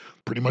book,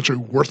 pretty much a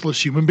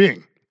worthless human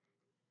being.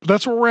 But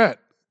that's where we're at.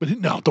 But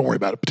no, don't worry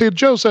about it. Potato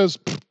Joe says,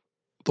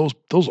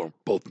 those are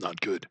both not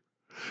good.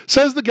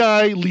 Says the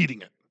guy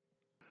leading it.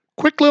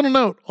 Quick little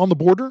note on the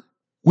border.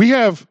 We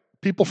have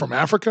people from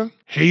Africa,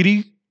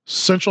 Haiti,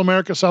 Central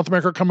America, South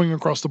America coming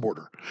across the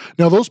border.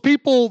 Now, those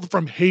people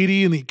from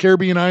Haiti and the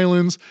Caribbean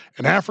islands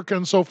and Africa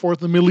and so forth,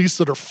 the Middle East,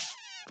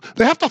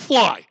 they have to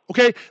fly,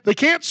 okay? They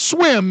can't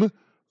swim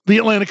the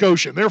Atlantic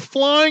Ocean. They're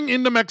flying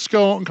into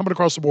Mexico and coming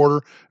across the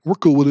border. We're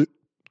cool with it.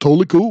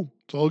 Totally cool.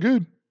 It's all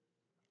good.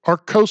 Our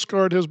Coast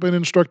Guard has been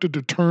instructed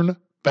to turn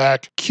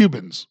back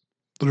Cubans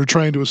that are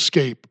trying to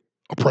escape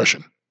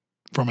oppression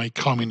from a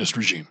communist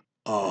regime.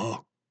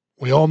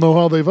 We all know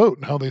how they vote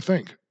and how they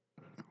think.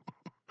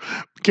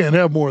 We can't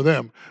have more of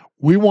them.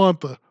 We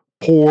want the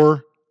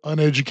poor,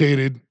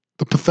 uneducated,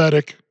 the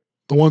pathetic,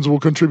 the ones that will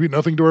contribute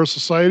nothing to our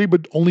society,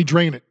 but only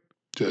drain it.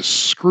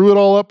 Just screw it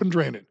all up and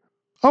drain it.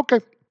 Okay.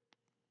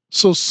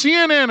 So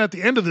CNN at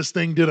the end of this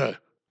thing did a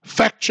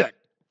fact check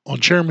on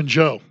Chairman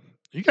Joe.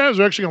 You guys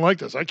are actually going to like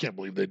this. I can't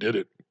believe they did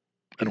it.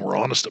 And we're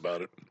honest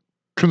about it.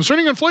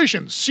 Concerning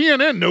inflation,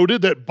 CNN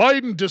noted that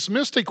Biden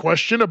dismissed a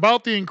question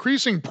about the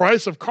increasing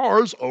price of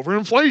cars over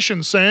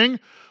inflation, saying,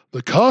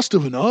 the cost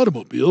of an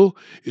automobile,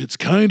 it's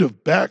kind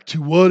of back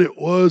to what it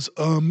was,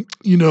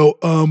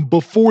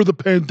 before the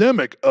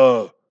pandemic.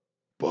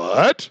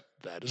 But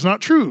that is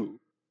not true.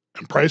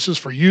 And prices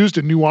for used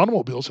and new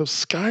automobiles have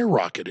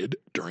skyrocketed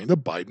during the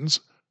Biden's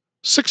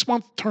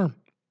 6-month term.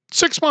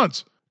 6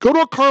 months. Go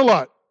to a car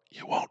lot.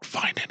 You won't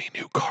find any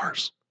new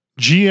cars.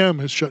 GM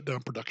has shut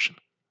down production.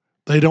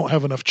 They don't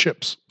have enough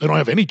chips. They don't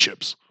have any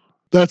chips.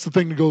 That's the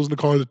thing that goes in the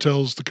car that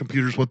tells the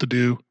computers what to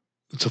do.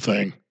 It's a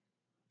thing,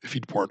 if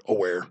you weren't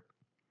aware.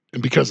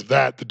 And because of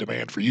that, the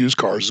demand for used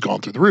cars has gone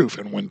through the roof.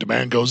 And when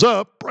demand goes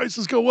up,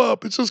 prices go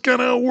up. It's just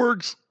kind of how it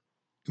works.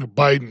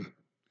 Biden,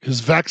 his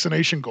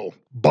vaccination goal.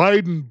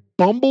 Biden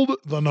bumbled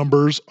the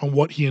numbers on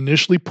what he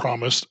initially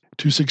promised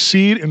to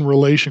succeed in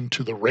relation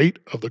to the rate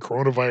of the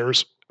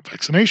coronavirus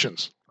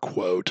vaccinations.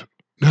 Quote,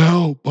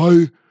 now,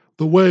 by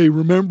the way,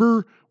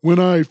 remember when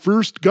I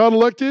first got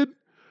elected?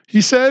 He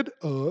said,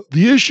 the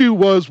issue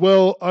was,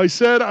 I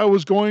said I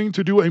was going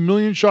to do 1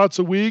 million shots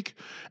a week,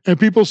 and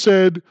people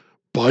said,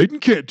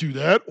 Biden can't do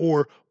that,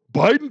 or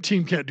Biden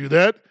team can't do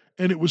that,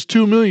 and it was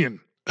 2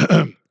 million.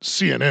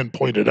 CNN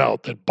pointed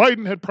out that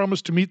Biden had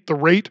promised to meet the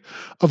rate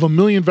of 1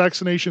 million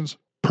vaccinations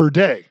per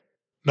day,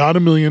 not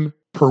 1 million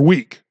per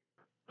week.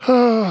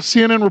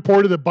 CNN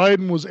reported that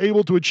Biden was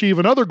able to achieve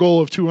another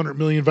goal of 200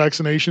 million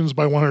vaccinations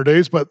by 100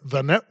 days, but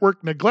the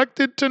network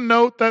neglected to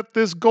note that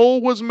this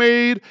goal was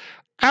made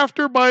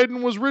after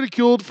Biden was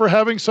ridiculed for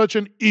having such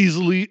an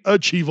easily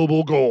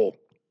achievable goal.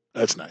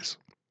 That's nice.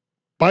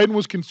 Biden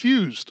was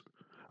confused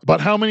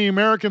about how many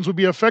Americans would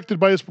be affected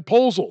by his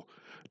proposal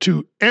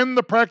to end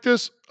the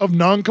practice of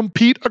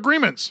non-compete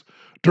agreements.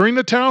 During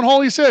the town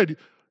hall, he said,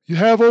 you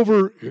have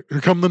over,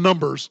 here come the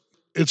numbers,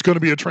 it's going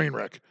to be a train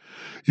wreck.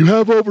 You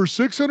have over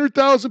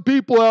 600,000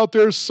 people out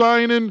there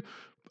signing,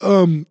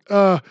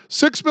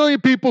 6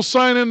 million people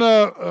signing,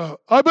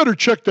 I better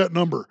check that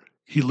number.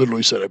 He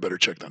literally said, I better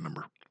check that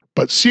number.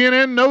 But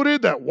CNN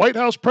noted that White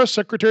House Press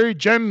Secretary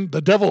Jen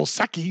the Devil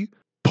Psaki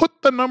put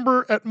the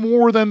number at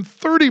more than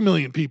 30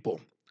 million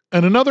people.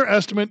 And another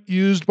estimate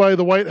used by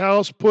the White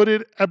House put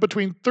it at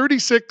between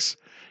 36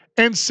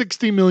 and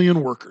 60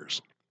 million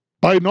workers.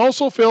 Biden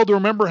also failed to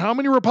remember how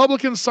many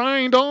Republicans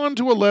signed on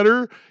to a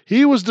letter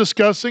he was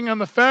discussing on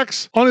the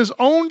facts on his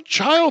own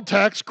child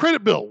tax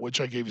credit bill,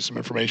 which I gave you some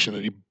information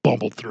that he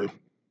bumbled through.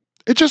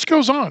 It just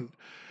goes on.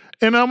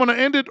 And I'm going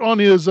to end it on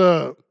his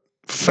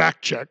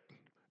fact check.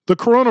 The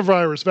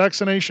coronavirus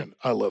vaccination.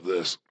 I love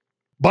this.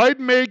 Biden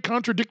made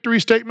contradictory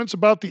statements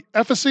about the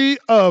efficacy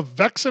of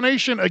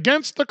vaccination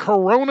against the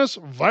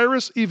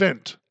coronavirus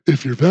event.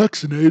 If you're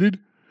vaccinated,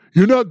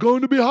 you're not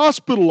going to be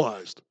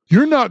hospitalized.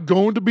 You're not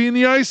going to be in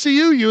the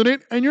ICU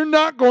unit, and you're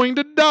not going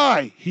to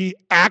die. He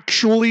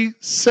actually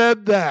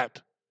said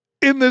that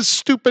in this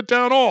stupid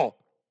town hall.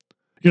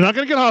 You're not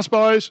going to get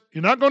hospitalized,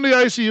 you're not going to the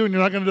ICU, and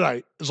you're not going to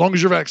die, as long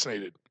as you're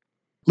vaccinated.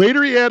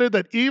 Later, he added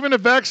that even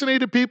if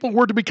vaccinated people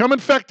were to become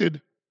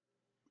infected,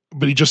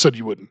 but he just said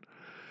you wouldn't,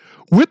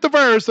 with the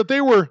virus, that they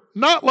were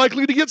not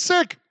likely to get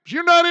sick.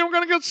 You're not even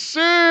going to get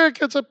sick.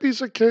 It's a piece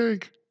of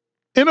cake.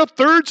 In a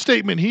third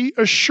statement, he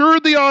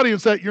assured the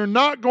audience that you're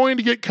not going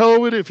to get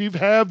COVID if you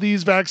have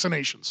these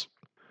vaccinations.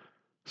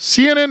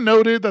 CNN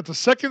noted that the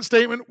second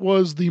statement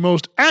was the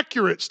most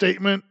accurate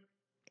statement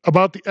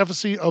about the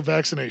efficacy of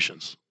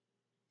vaccinations.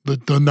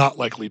 The not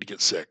likely to get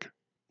sick.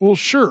 Well,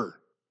 sure.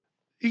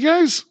 You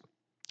guys,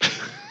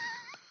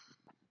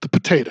 the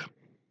potato.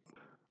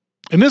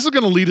 And this is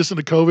going to lead us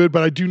into COVID,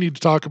 but I do need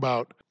to talk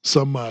about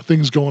some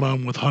things going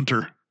on with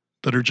Hunter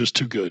that are just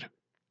too good.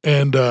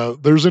 And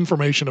there's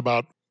information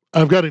about,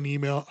 I've got an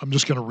email, I'm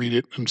just going to read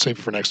it and save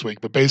it for next week.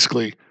 But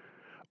basically,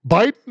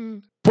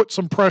 Biden put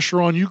some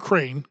pressure on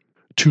Ukraine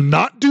to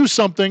not do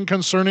something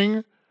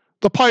concerning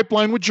the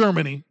pipeline with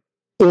Germany,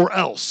 or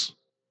else.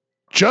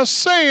 Just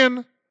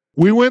saying,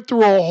 we went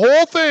through a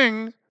whole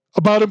thing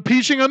about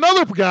impeaching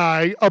another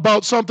guy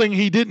about something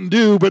he didn't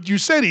do, but you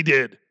said he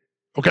did.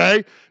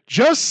 Okay?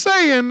 Just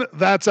saying,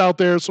 that's out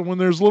there. So when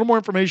there's a little more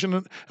information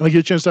and I get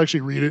a chance to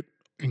actually read it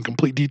in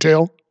complete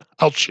detail,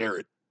 I'll share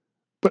it.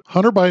 But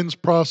Hunter Biden's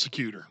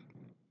prosecutor,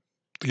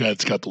 the guy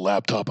that's got the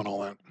laptop and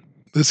all that,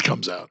 this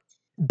comes out.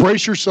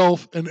 Brace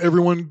yourself and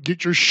everyone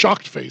get your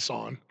shocked face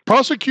on.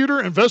 Prosecutor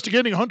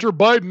investigating Hunter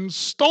Biden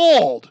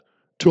stalled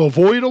to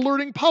avoid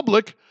alerting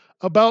public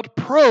about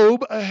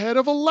probe ahead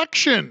of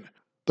election.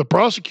 The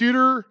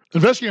prosecutor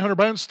investigating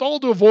Hunter Biden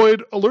stalled to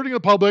avoid alerting the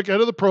public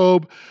ahead of the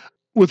probe,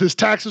 with his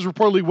taxes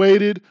reportedly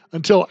waited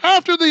until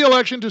after the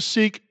election to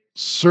seek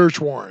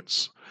search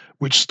warrants,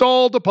 which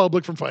stalled the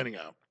public from finding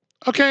out.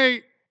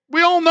 Okay,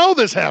 we all know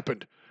this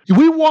happened.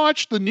 We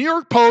watched the New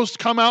York Post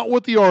come out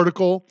with the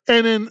article,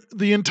 and then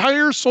the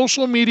entire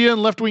social media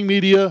and left-wing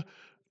media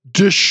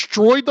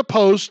destroyed the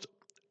Post,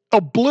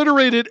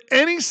 obliterated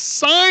any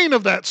sign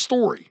of that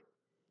story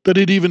that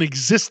it even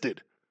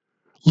existed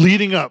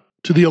leading up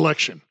to the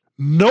election.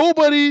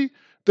 Nobody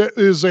that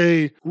is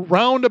a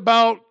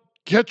roundabout,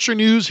 get your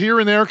news here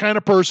and there kind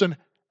of person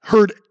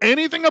heard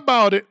anything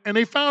about it, and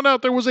they found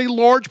out there was a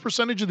large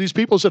percentage of these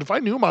people who said, if I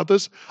knew about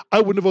this, I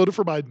wouldn't have voted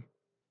for Biden.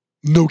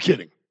 No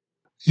kidding.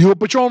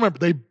 But you all remember,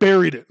 they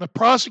buried it. The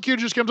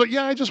prosecutor just comes like,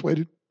 yeah, I just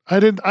waited. I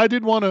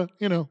didn't want to,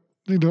 I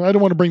didn't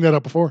want to bring that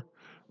up before.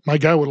 My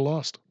guy would have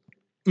lost.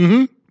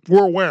 We're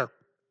aware.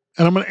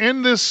 And I'm going to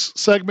end this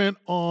segment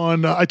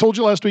on, I told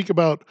you last week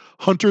about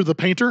Hunter the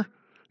painter.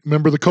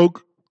 Remember the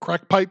Coke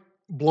crack pipe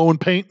blowing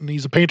paint, and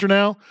he's a painter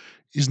now.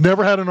 He's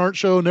never had an art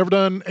show, never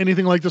done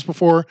anything like this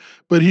before,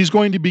 but he's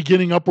going to be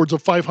getting upwards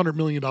of $500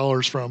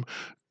 million from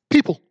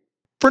people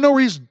for no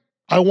reason.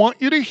 I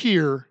want you to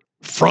hear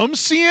from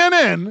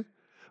CNN,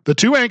 the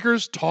two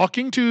anchors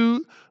talking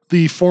to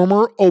the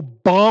former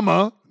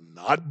Obama,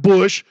 not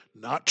Bush,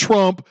 not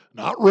Trump,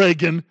 not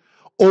Reagan,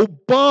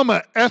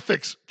 Obama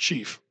ethics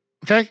chief.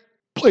 Okay?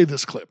 Play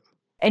this clip.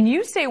 And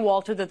you say,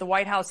 Walter, that the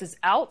White House is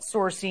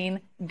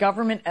outsourcing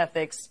government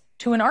ethics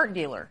to an art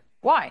dealer.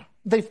 Why?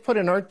 They've put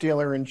an art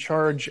dealer in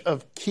charge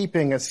of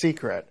keeping a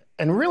secret.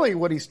 And really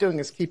what he's doing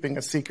is keeping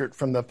a secret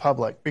from the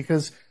public,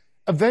 because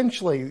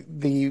eventually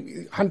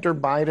the Hunter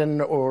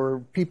Biden or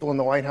people in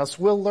the White House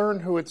will learn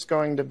who it's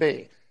going to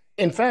be.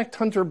 In fact,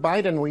 Hunter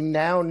Biden, we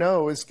now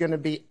know, is going to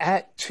be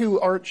at 2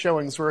 art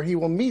showings where he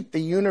will meet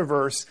the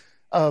universe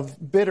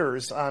of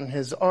bidders on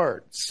his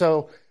art.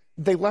 So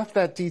they left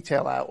that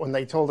detail out when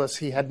they told us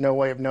he had no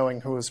way of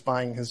knowing who was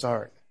buying his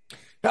art.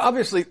 Now,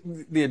 obviously,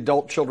 the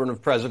adult children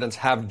of presidents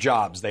have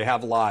jobs. They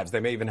have lives. They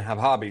may even have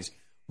hobbies.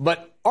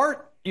 But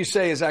art, you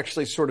say, is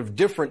actually sort of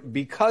different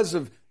because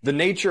of the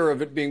nature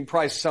of it being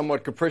priced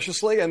somewhat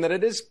capriciously, and that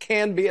it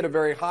can be at a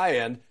very high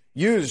end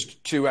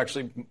used to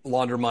actually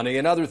launder money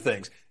and other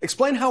things.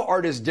 Explain how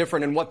art is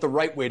different and what the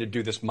right way to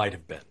do this might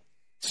have been.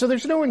 So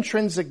there's no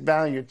intrinsic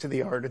value to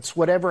the art. It's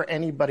whatever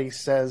anybody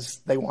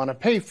says they want to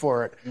pay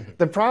for it. Mm-hmm.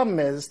 The problem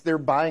is they're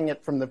buying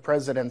it from the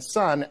president's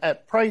son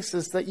at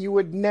prices that you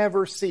would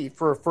never see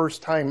for a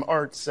first-time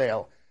art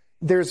sale.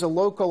 There's a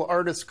local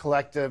artist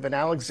collective in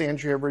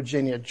Alexandria,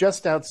 Virginia,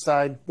 just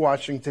outside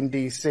Washington,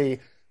 D.C.,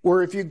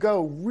 where if you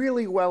go,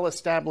 really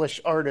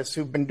well-established artists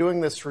who've been doing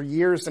this for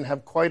years and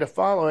have quite a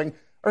following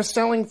are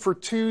selling for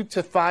 $2,000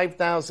 to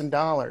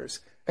 $5,000.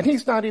 And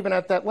he's not even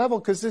at that level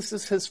because this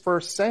is his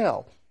first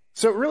sale.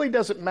 So it really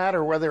doesn't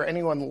matter whether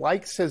anyone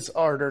likes his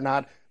art or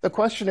not. The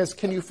question is,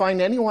 can you find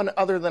anyone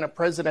other than a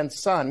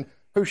president's son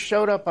who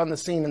showed up on the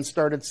scene and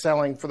started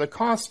selling for the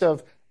cost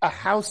of a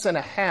house and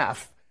a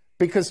half?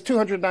 Because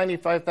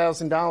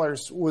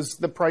 $295,000 was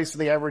the price of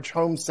the average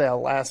home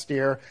sale last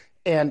year,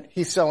 and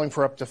he's selling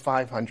for up to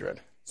 $500,000.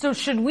 So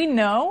should we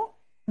know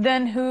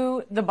then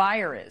who the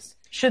buyer is?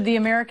 Should the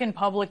American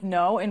public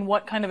know, and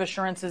what kind of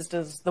assurances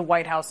does the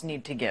White House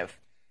need to give?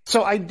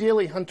 So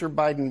ideally, Hunter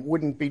Biden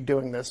wouldn't be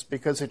doing this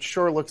because it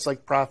sure looks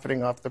like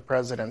profiting off the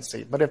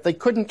presidency. But if they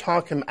couldn't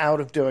talk him out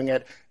of doing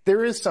it,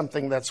 there is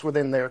something that's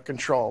within their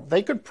control.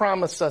 They could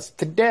promise us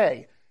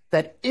today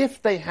that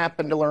if they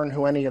happen to learn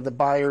who any of the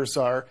buyers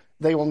are,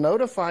 they will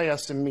notify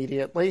us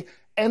immediately,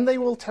 and they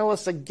will tell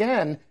us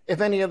again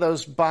if any of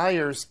those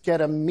buyers get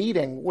a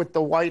meeting with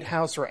the White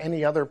House or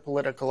any other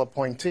political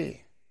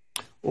appointee.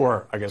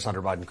 Or I guess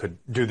Hunter Biden could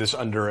do this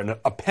under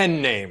a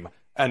pen name,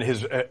 and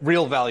his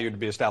real value to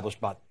be established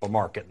by the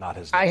market, not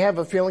his name. I have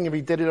a feeling if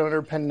he did it under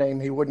a pen name,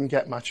 he wouldn't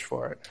get much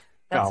for it.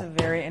 That's a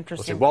very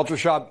interesting. Walter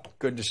Schaub,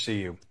 good to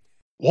see you.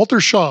 Walter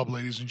Schaub,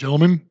 ladies and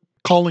gentlemen,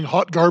 calling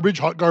hot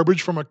garbage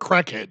from a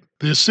crackhead.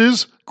 This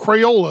is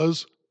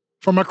Crayolas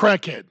from a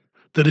crackhead.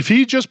 That if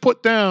he just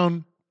put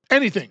down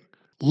anything,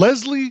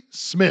 Leslie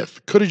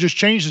Smith could have just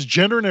changed his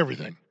gender and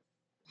everything.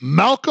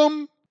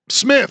 Malcolm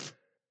Smith,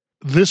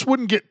 this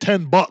wouldn't get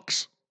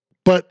 $10,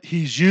 but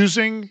he's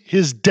using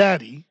his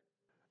daddy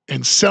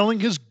and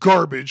selling his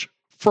garbage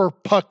for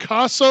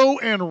Picasso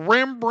and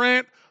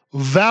Rembrandt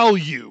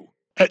value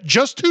at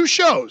just 2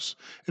 shows.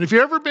 And if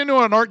you've ever been to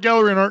an art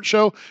gallery and art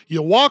show,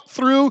 you walk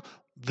through,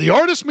 the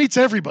artist meets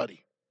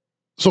everybody.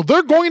 So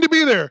they're going to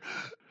be there.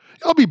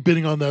 I'll be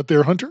bidding on that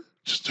there, Hunter.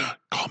 Just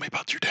call me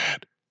about your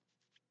dad.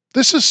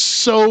 This is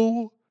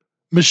so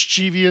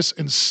mischievous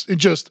and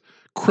just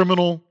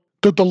criminal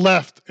that the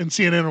left and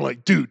CNN are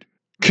like, dude,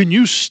 can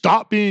you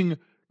stop being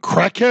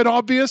crackhead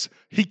obvious?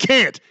 He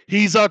can't.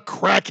 He's a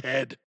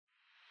crackhead.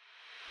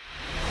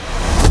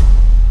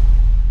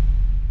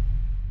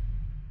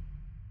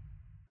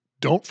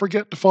 Don't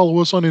forget to follow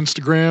us on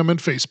Instagram and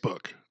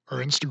Facebook. Our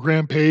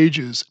Instagram page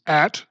is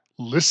at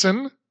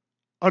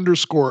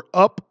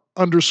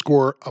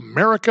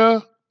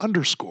listen_up_America_.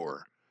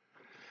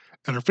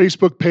 And our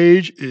Facebook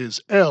page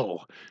is LUA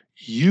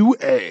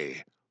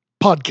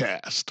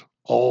Podcast.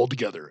 All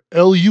together.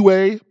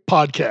 LUA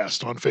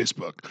Podcast on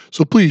Facebook.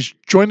 So please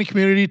join the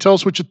community. Tell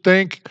us what you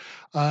think.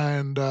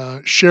 And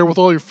share with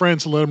all your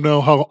friends and let them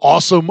know how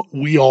awesome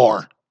we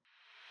are.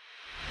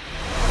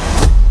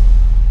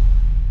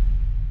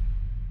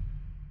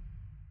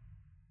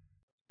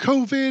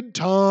 COVID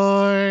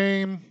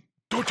time.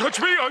 Don't touch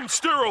me, I'm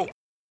sterile.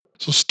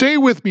 So stay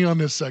with me on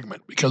this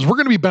segment because we're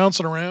going to be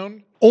bouncing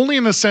around only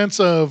in the sense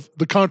of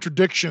the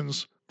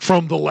contradictions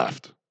from the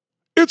left.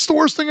 It's the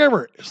worst thing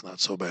ever. It's not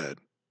so bad.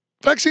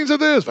 Vaccines are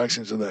this,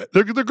 vaccines are that.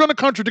 They're going to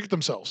contradict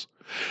themselves.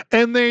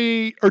 And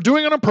they are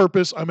doing it on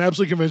purpose, I'm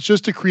absolutely convinced,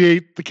 just to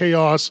create the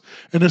chaos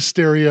and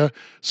hysteria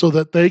so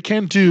that they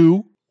can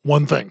do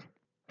one thing.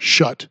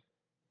 Shut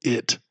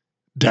it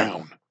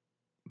down.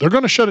 They're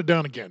going to shut it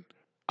down again.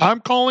 I'm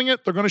calling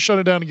it. They're going to shut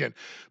it down again.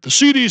 The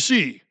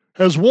CDC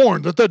has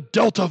warned that the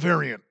Delta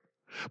variant.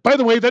 By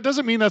the way, that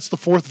doesn't mean that's the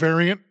 4th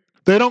variant.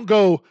 They don't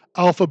go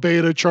Alpha,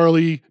 Beta,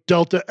 Charlie,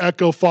 Delta,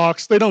 Echo,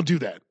 Fox. They don't do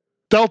that.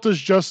 Delta's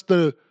just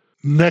the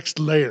next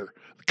layer.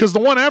 Because the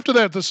one after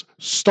that that's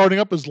starting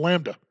up is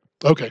Lambda.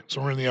 Okay,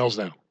 so we're in the L's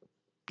now.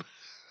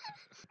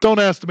 Don't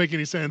ask to make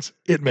any sense.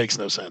 It makes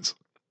no sense.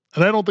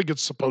 And I don't think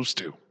it's supposed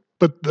to.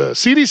 But the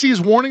CDC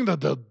is warning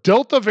that the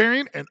Delta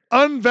variant and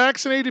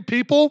unvaccinated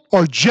people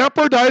are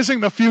jeopardizing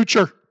the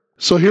future.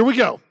 So here we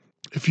go.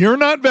 If you're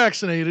not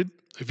vaccinated,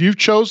 if you've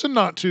chosen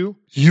not to,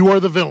 you are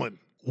the villain.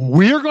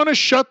 We're going to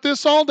shut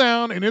this all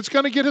down, and it's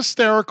going to get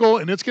hysterical,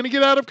 and it's going to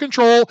get out of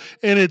control,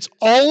 and it's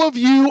all of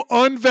you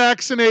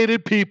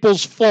unvaccinated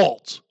people's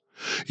fault.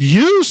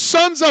 You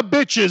sons of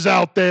bitches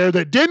out there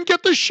that didn't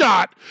get the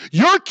shot,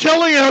 you're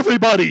killing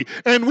everybody,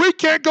 and we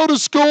can't go to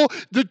school,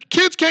 the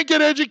kids can't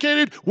get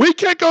educated, we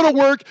can't go to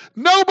work,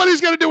 nobody's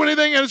going to do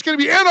anything, and it's going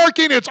to be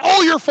anarchy, and it's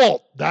all your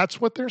fault.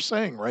 That's what they're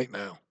saying right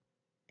now.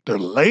 They're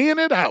laying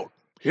it out.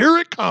 Here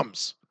it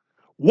comes.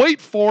 Wait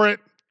for it.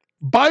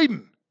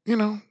 Biden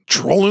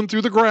trolling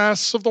through the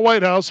grass of the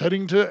White House,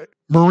 heading to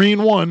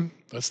Marine One.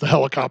 That's the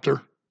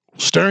helicopter.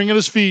 Staring at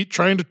his feet,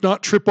 trying to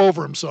not trip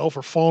over himself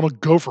or fall in a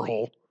gopher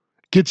hole.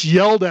 Gets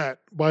yelled at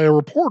by a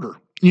reporter.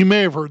 You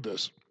may have heard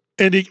this.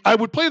 And I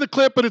would play the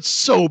clip, but it's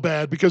so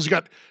bad because you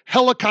got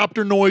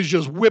helicopter noise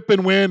just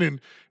whipping wind. And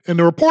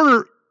the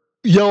reporter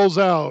yells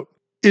out,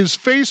 is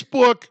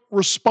Facebook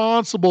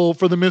responsible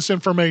for the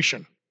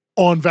misinformation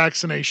on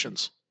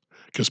vaccinations?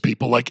 Because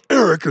people like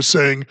Eric are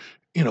saying,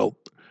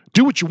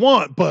 do what you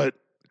want, but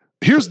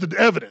here's the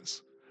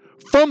evidence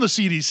from the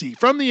CDC,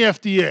 from the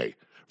FDA,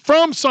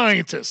 from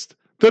scientists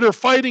that are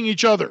fighting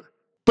each other.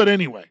 But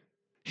anyway,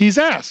 he's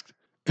asked,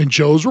 and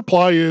Joe's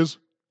reply is,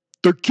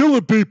 they're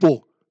killing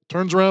people.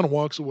 Turns around and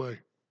walks away.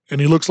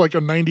 And he looks like a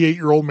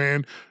 98-year-old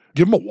man.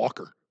 Give him a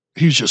walker.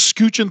 He's just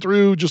scooching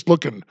through, just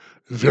looking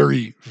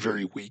very,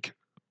 very weak.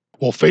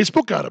 Well,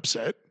 Facebook got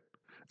upset.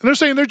 And they're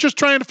saying they're just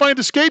trying to find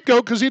a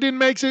scapegoat because he didn't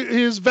make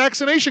his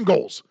vaccination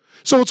goals.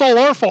 So it's all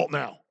our fault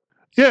now.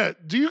 Yeah,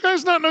 do you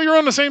guys not know you're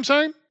on the same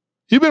side?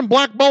 You've been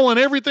blackballing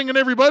everything and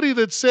everybody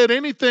that said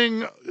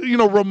anything,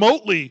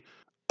 remotely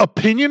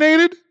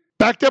opinionated,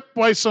 backed up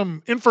by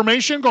some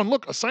information, going,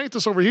 look, a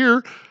scientist over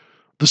here,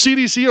 the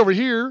CDC over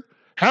here,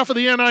 half of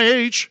the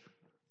NIH,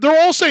 they're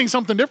all saying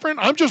something different.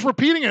 I'm just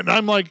repeating it. And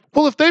I'm like,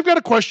 well, if they've got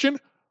a question,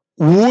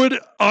 would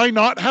I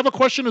not have a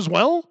question as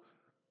well?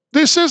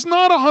 This is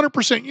not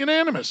 100%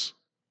 unanimous.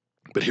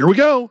 But here we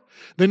go.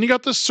 Then you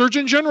got the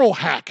Surgeon General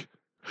hack.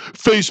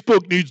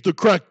 Facebook needs to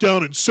crack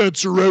down and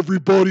censor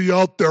everybody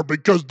out there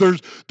because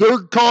they're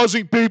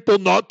causing people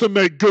not to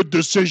make good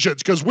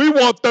decisions because we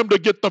want them to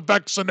get the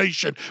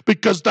vaccination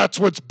because that's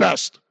what's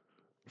best.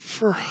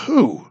 For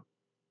who?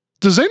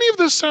 Does any of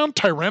this sound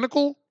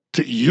tyrannical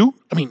to you?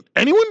 I mean,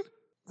 anyone?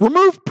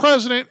 Remove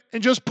president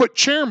and just put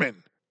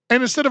chairman.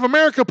 And instead of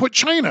America, put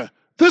China.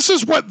 This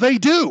is what they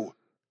do.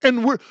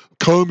 And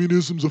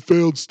communism's a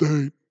failed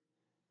state.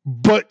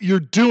 But you're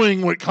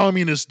doing what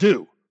communists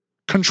do.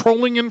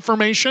 Controlling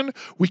information.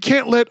 We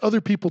can't let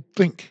other people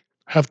think,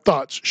 have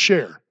thoughts,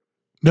 share.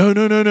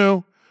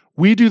 No.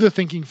 We do the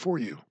thinking for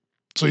you.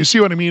 So you see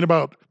what I mean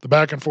about the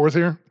back and forth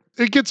here?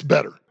 It gets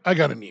better. I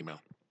got an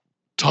email.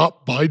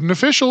 Top Biden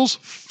officials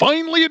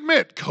finally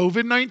admit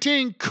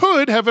COVID-19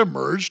 could have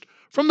emerged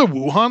from the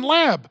Wuhan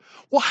lab.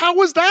 Well, how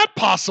was that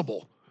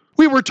possible?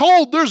 We were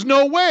told there's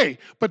no way.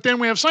 But then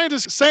we have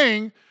scientists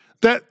saying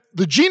that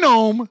the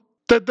genome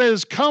that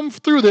has come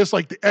through this,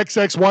 like the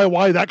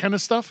XXYY, that kind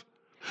of stuff,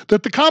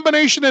 that the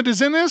combination that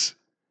is in this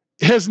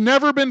has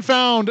never been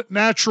found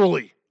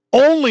naturally.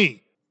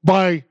 Only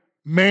by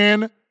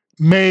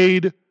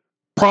man-made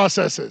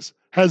processes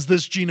has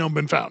this genome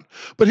been found.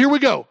 But here we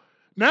go.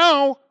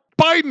 Now,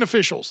 Biden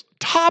officials,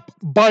 top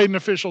Biden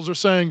officials are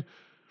saying,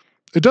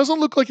 it doesn't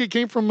look like it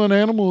came from an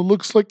animal. It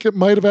looks like it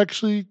might have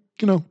actually,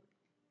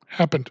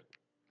 happened.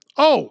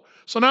 Oh,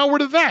 so now we're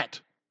to that.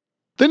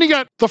 Then you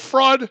got the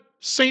fraud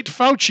Saint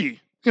Fauci.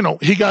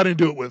 He got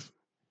into it with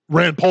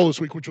Rand Paul this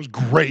week, which was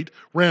great.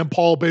 Rand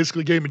Paul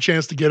basically gave him a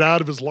chance to get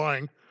out of his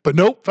lying. But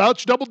nope,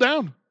 Fauci doubled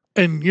down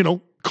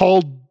and,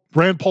 called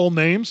Rand Paul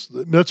names.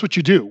 That's what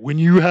you do. When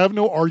you have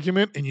no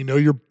argument and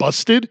you're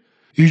busted,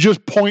 you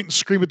just point and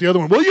scream at the other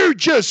one. Well, you're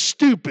just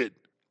stupid.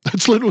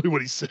 That's literally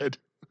what he said.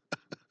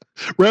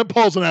 Rand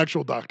Paul's an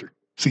actual doctor,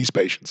 sees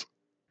patients.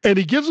 And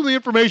he gives them the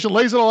information,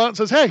 lays it all out and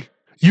says, hey,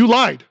 you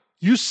lied.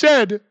 You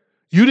said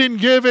you didn't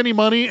give any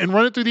money and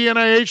run it through the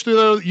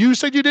NIH. You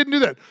said you didn't do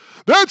that.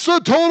 That's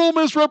a total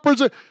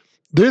misrepresentation.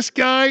 This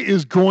guy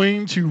is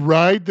going to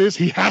ride this.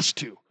 He has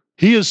to.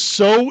 He is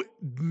so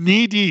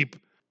knee-deep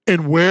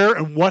in where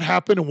and what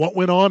happened and what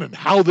went on and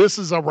how this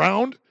is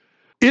around.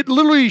 It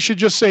literally should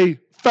just say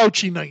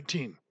Fauci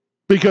 19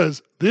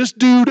 because this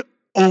dude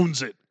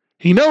owns it.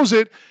 He knows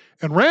it.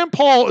 And Rand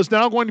Paul is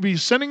now going to be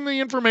sending the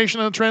information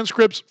and the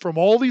transcripts from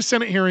all these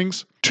Senate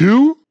hearings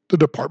to the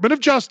Department of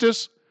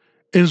Justice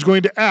and is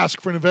going to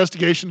ask for an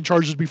investigation and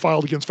charges be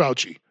filed against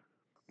Fauci.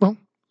 Well,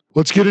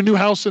 let's get a new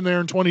House in there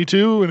in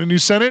 22 and a new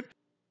Senate.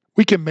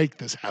 We can make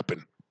this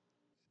happen.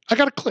 I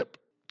got a clip.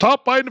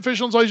 Top Biden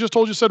officials, I just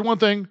told you, said one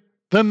thing.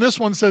 Then this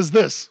one says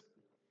this.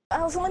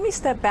 So let me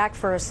step back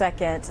for a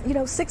second.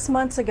 6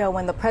 months ago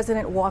when the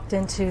president walked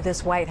into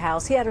this White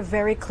House, he had a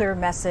very clear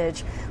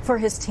message for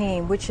his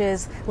team, which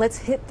is let's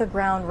hit the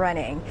ground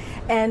running.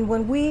 And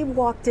when we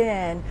walked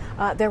in,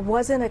 there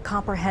wasn't a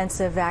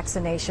comprehensive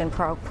vaccination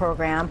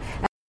program.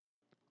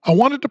 I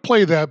wanted to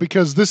play that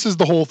because this is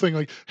the whole thing.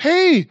 Like,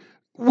 hey,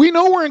 we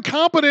know we're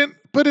incompetent,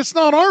 but it's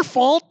not our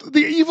fault.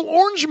 The evil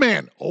orange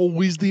man,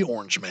 always the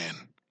orange man.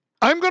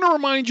 I'm going to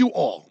remind you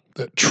all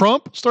that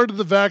Trump started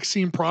the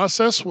vaccine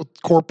process with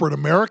corporate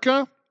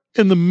America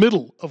in the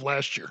middle of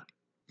last year.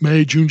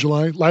 May, June,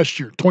 July, last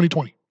year,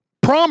 2020.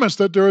 Promised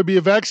that there would be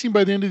a vaccine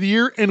by the end of the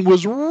year and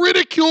was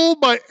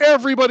ridiculed by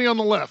everybody on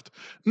the left.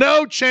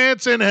 No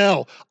chance in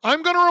hell.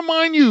 I'm going to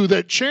remind you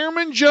that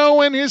Chairman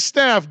Joe and his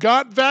staff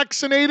got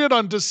vaccinated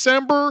on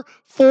December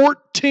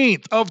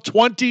 14th of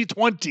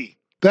 2020.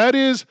 That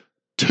is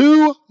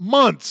 2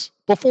 months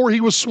before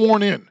he was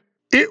sworn in.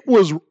 It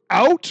was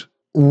out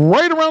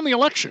right around the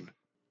election.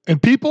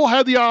 And people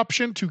had the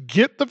option to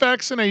get the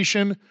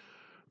vaccination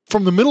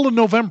from the middle of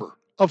November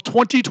of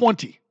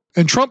 2020.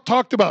 And Trump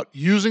talked about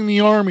using the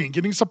army and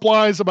getting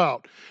supplies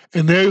about.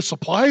 And those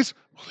supplies,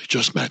 well, they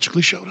just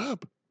magically showed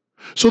up.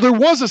 So there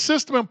was a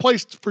system in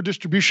place for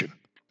distribution.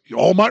 You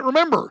all might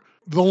remember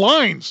the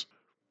lines.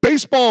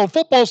 Baseball and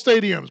football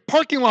stadiums,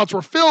 parking lots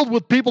were filled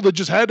with people that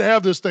just had to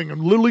have this thing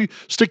and literally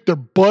stick their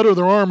butt or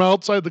their arm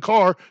outside the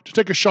car to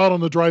take a shot on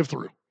the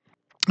drive-thru.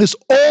 This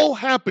all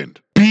happened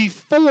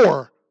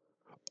before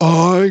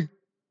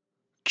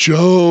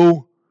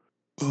Joe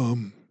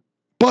Biden,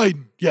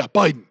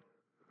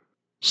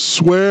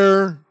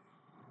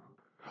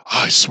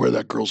 I swear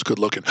that girl's good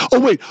looking. Oh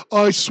wait,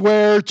 I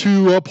swear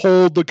to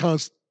uphold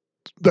the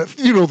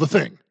the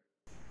thing.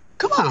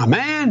 Come on,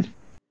 man.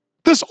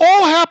 This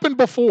all happened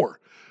before.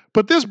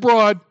 But this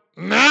broad,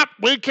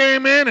 we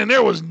came in and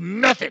there was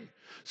nothing.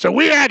 So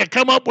we had to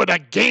come up with a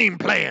game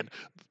plan.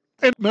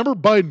 And remember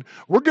Biden,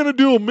 we're going to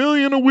do 1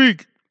 million a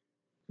week,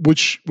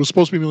 which was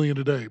supposed to be 1 million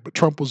a day, but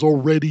Trump was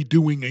already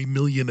doing 1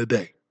 million a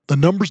day. The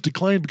numbers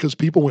declined because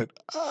people went,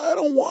 I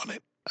don't want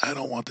it. I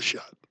don't want the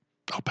shot.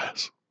 I'll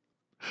pass.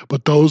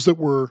 But those that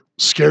were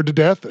scared to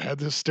death, that had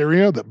this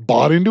hysteria, that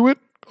bought into it,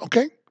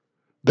 okay,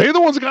 they're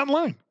the ones that got in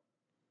line.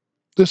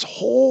 This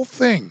whole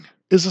thing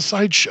is a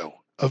sideshow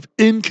of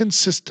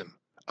inconsistent,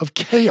 of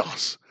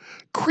chaos,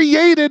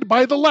 created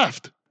by the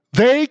left.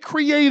 They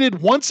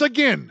created, once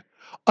again,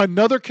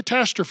 another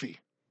catastrophe.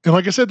 And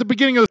like I said at the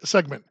beginning of the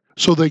segment,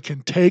 so they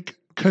can take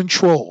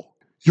control.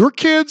 Your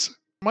kids,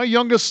 my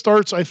youngest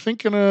starts, I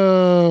think, in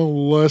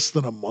less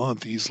than a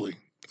month easily.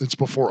 It's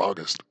before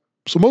August.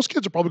 So most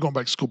kids are probably going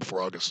back to school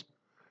before August.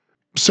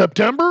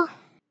 September,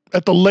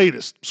 at the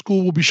latest,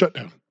 school will be shut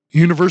down.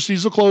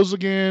 Universities will close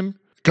again.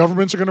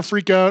 Governments are going to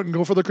freak out and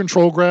go for the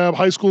control grab.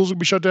 High schools will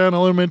be shut down.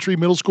 Elementary,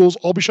 middle schools,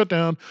 all be shut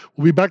down.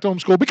 We'll be back to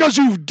homeschool because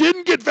you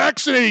didn't get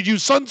vaccinated, you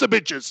sons of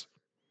bitches.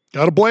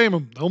 Got to blame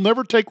them. They'll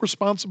never take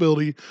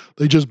responsibility.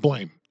 They just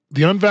blame.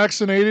 The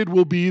unvaccinated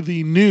will be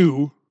the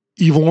new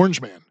evil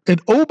orange man.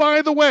 And oh,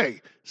 by the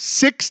way,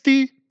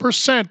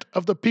 60%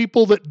 of the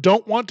people that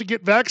don't want to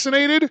get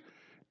vaccinated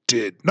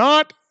did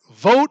not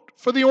vote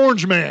for the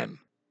orange man.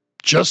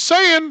 Just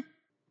saying.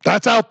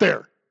 That's out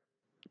there.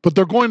 But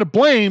they're going to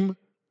blame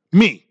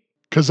me,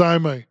 because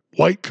I'm a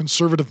white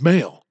conservative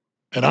male,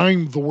 and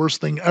I'm the worst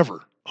thing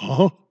ever.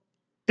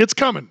 It's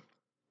coming.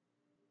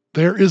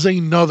 There is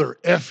another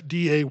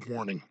FDA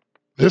warning.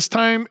 This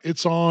time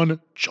it's on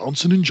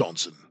Johnson &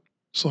 Johnson.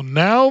 So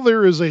now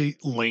there is a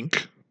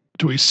link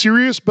to a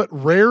serious but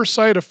rare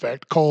side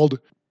effect called,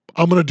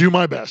 I'm going to do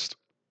my best,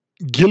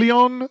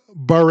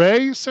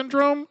 Guillain-Barré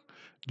syndrome,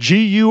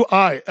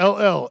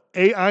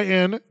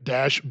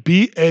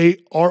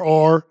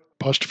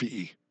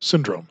 Guillain-Barré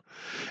syndrome,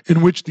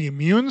 in which the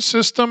immune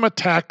system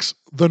attacks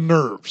the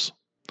nerves.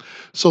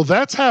 So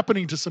that's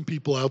happening to some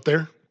people out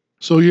there.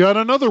 So you got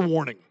another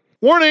warning.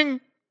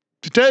 Warning,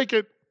 to take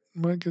it,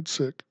 might get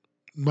sick,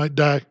 might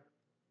die.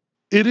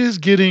 It is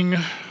getting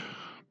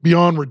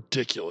beyond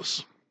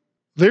ridiculous.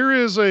 There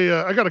is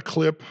I got a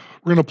clip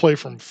we're going to play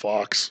from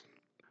Fox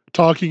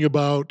talking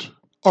about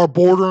our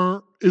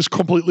border is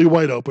completely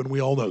wide open.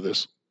 We all know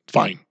this.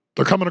 Fine.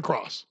 They're coming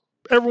across.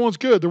 Everyone's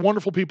good. They're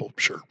wonderful people.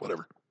 Sure,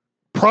 whatever.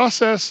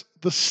 Process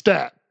the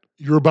stat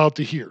you're about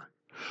to hear.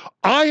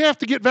 I have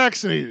to get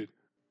vaccinated,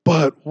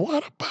 but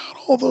what about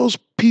all those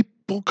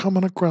people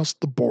coming across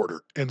the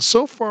border? And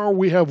so far,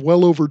 we have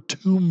well over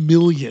 2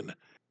 million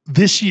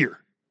this year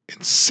in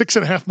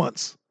 6.5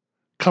 months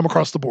come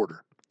across the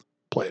border.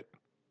 Play it.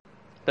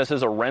 This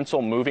is a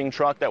rental moving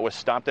truck that was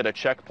stopped at a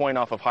checkpoint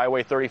off of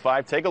Highway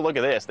 35. Take a look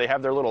at this. They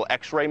have their little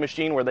x-ray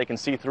machine where they can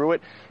see through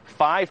it.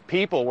 5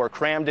 people were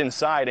crammed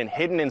inside and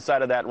hidden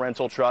inside of that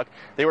rental truck.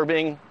 They were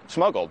being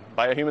smuggled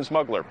by a human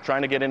smuggler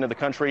trying to get into the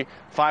country.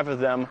 5 of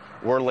them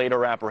were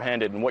later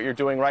apprehended. And what you're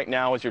doing right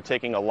now is you're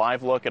taking a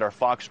live look at our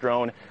Fox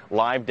drone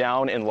live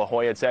down in La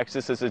Jolla,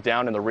 Texas. This is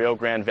down in the Rio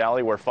Grande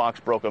Valley where Fox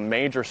broke a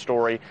major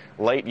story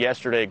late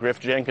yesterday. Griff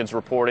Jenkins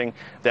reporting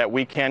that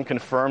we can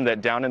confirm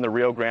that down in the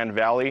Rio Grande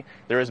Valley,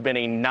 there has been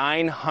a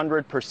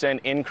 900%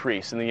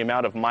 increase in the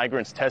amount of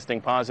migrants testing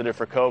positive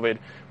for COVID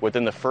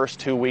within the first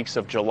 2 weeks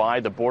of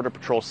July. The Border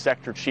Patrol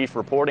sector chief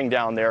reporting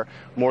down there,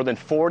 more than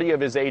 40 of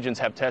his agents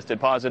have tested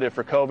positive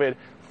for COVID,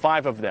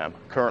 5 of them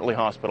currently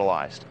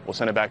hospitalized. We'll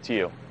send it back to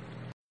you.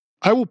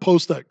 I will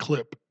post that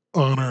clip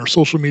on our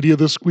social media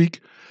this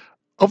week.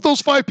 Of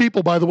those 5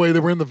 people, by the way, they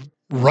were in the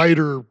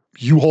Ryder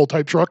U-Haul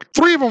type truck.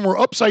 3 of them were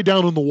upside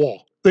down on the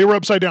wall. They were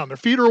upside down. Their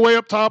feet are way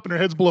up top and their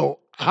heads below.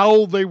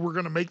 How they were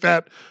going to make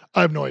that,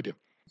 I have no idea.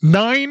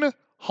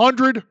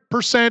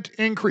 900%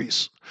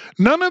 increase.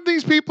 None of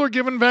these people are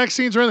given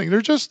vaccines or anything.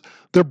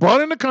 They're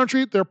brought in the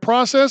country. They're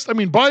processed. I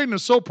mean, Biden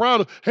is so proud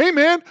of, hey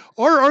man,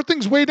 our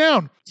thing's way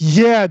down.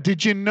 Yeah,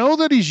 did you know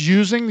that he's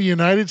using the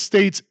United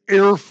States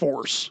Air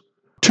Force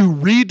to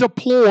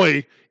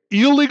redeploy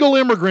illegal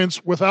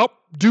immigrants without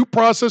due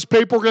process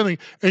paperwork or anything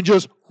and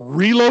just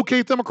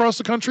relocate them across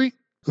the country?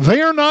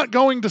 They are not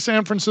going to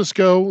San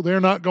Francisco.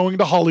 They're not going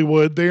to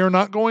Hollywood. They are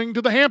not going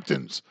to the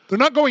Hamptons. They're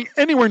not going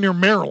anywhere near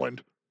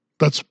Maryland.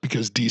 That's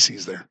because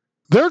DC's there.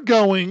 They're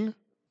going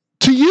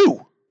to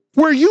you,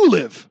 where you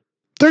live.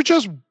 They're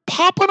just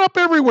popping up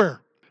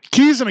everywhere.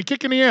 Keys and a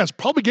kick in the ass.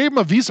 Probably gave them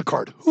a Visa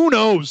card. Who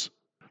knows?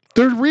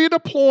 They're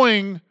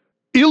redeploying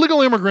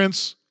illegal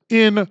immigrants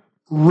in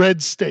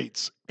red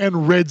states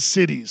and red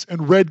cities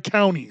and red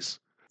counties.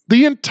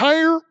 The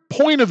entire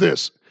point of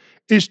this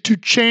is to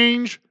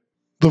change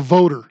the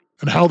voter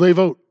and how they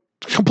vote.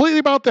 Completely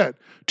about that.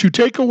 To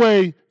take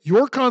away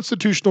your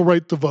constitutional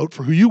right to vote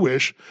for who you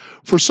wish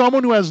for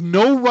someone who has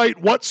no right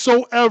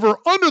whatsoever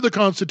under the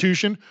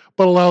Constitution,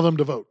 but allow them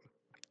to vote.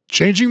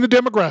 Changing the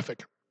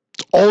demographic.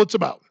 That's all it's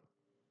about.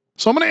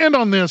 So I'm going to end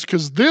on this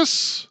because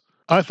this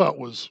I thought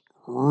was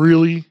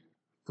really,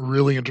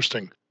 really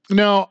interesting.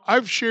 Now,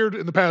 I've shared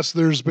in the past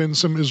there's been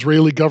some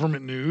Israeli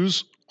government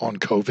news on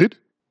COVID,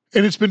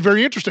 and it's been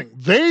very interesting.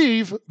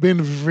 They've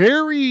been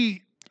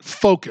very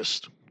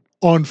focused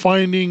on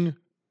finding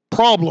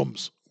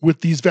problems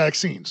with these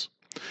vaccines.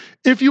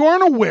 If you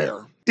aren't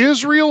aware,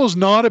 Israel is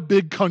not a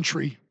big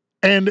country,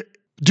 and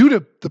due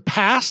to the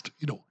past,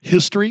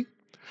 history,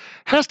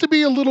 has to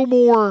be a little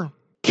more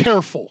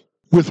careful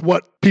with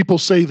what people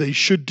say they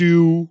should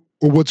do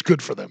or what's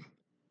good for them.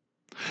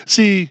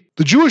 See,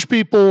 the Jewish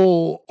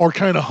people are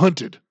kind of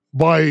hunted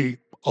by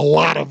a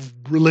lot of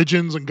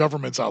religions and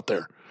governments out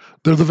there.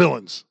 They're the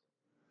villains.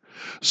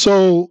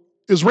 So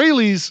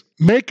Israelis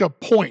make a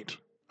point.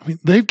 I mean,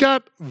 they've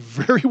got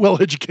very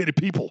well-educated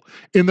people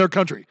in their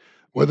country,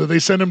 whether they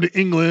send them to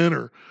England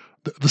or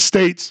the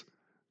States,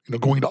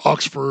 going to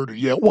Oxford or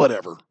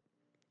whatever,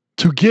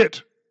 to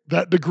get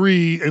that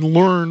degree and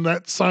learn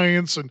that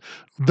science and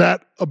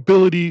that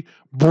ability,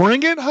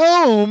 bring it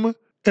home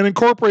and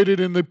incorporate it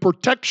in the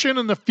protection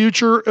and the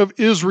future of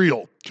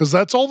Israel, because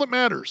that's all that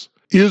matters.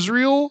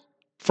 Israel,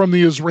 from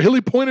the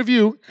Israeli point of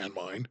view, and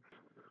mine,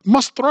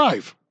 must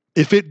thrive.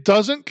 If it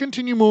doesn't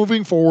continue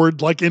moving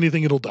forward, like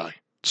anything, it'll die.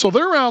 So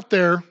they're out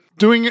there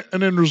doing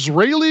an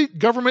Israeli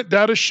government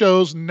data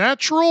shows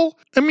natural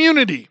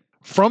immunity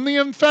from the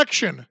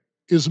infection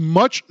is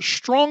much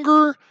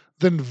stronger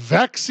than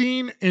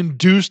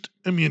vaccine-induced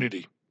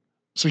immunity.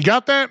 So you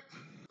got that?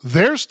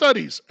 Their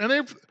studies, and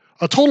they've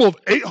a total of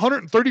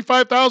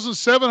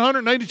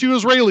 835,792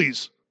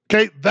 Israelis.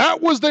 Okay,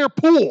 that was their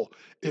pool.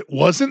 It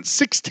wasn't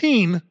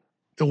 16.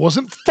 It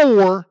wasn't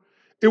 4.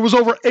 It was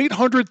over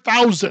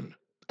 800,000.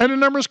 And the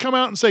numbers come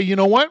out and say, you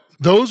know what?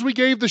 Those we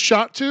gave the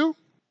shot to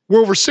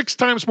were over 6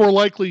 times more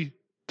likely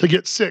to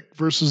get sick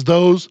versus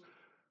those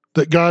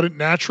that got it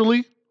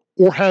naturally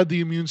or had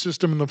the immune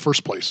system in the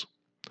first place.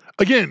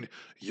 Again,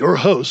 your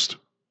host,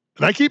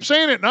 and I keep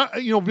saying it, not,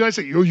 I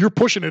say, you're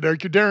pushing it,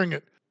 Eric, you're daring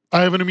it. I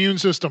have an immune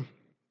system.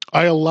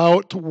 I allow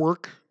it to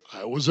work.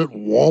 I was at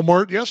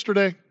Walmart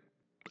yesterday,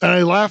 and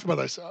I laugh about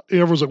it.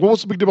 Everyone's like, well,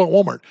 what's the big deal about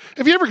Walmart?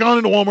 Have you ever gone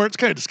into Walmart? It's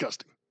kind of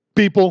disgusting.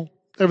 People,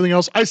 everything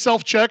else. I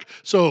self-check,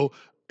 so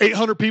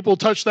 800 people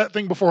touched that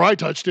thing before I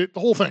touched it, the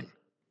whole thing.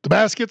 The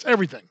baskets,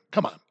 everything.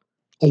 Come on.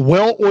 A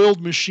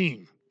well-oiled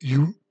machine.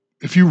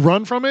 If you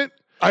run from it,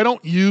 I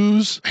don't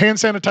use hand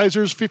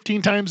sanitizers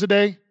 15 times a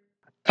day.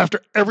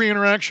 After every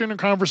interaction and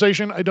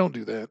conversation, I don't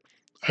do that.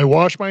 I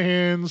wash my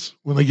hands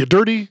when they get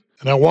dirty,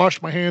 and I wash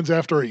my hands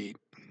after I eat.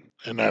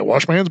 And I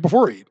wash my hands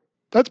before I eat.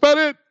 That's about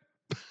it.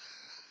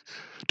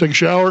 Take a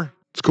shower.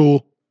 It's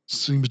cool.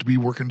 Seems to be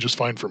working just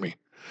fine for me.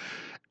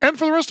 And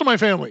for the rest of my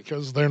family,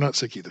 because they're not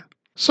sick either.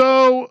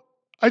 So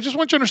I just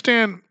want you to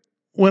understand,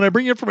 when I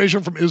bring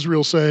information from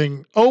Israel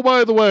saying, oh,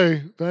 by the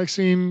way,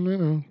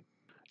 vaccine,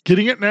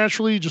 getting it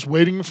naturally, just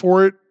waiting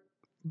for it,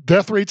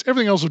 death rates,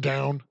 everything else are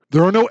down.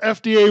 There are no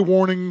FDA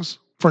warnings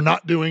for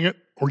not doing it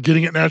or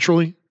getting it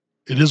naturally.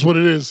 It is what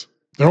it is.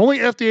 There are only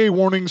FDA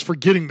warnings for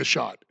getting the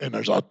shot, and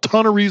there's a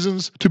ton of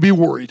reasons to be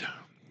worried.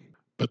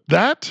 But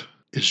that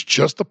is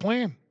just the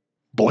plan.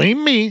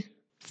 Blame me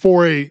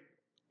for a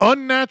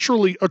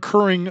unnaturally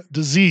occurring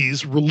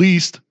disease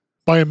released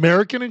by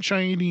American and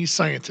Chinese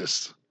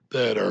scientists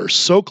that are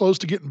so close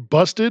to getting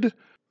busted,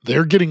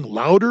 they're getting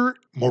louder,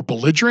 more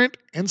belligerent,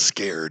 and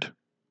scared.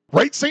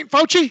 Right, St.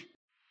 Fauci?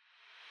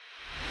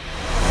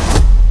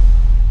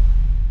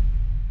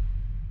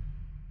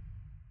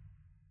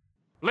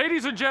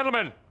 Ladies and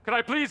gentlemen, can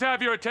I please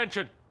have your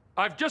attention?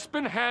 I've just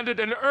been handed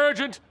an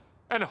urgent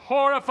and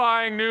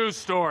horrifying news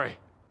story.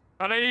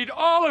 And I need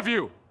all of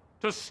you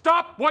to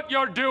stop what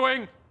you're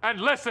doing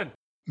and listen.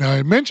 Now,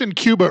 I mentioned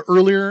Cuba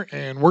earlier,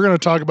 and we're going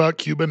to talk about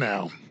Cuba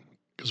now.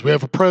 Because we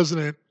have a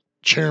president,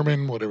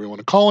 chairman, whatever you want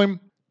to call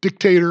him,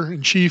 dictator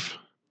in chief,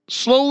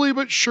 slowly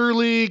but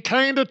surely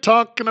kind of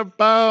talking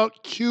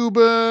about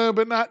Cuba,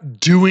 but not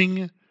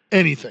doing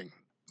anything.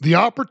 The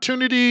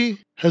opportunity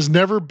has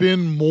never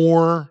been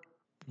more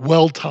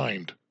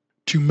well-timed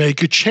to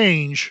make a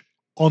change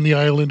on the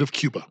island of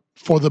Cuba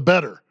for the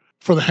better,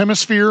 for the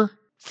hemisphere,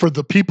 for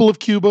the people of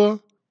Cuba,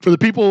 for the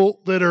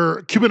people that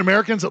are Cuban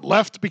Americans that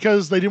left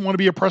because they didn't want to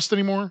be oppressed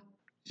anymore.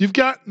 You've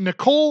got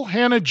Nicole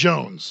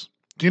Hannah-Jones.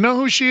 Do you know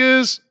who she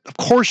is? Of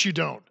course you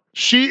don't.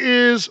 She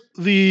is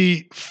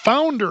the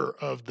founder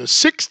of the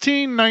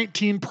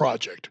 1619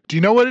 Project. Do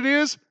you know what it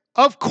is?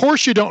 Of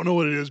course you don't know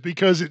what it is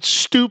because it's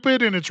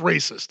stupid and it's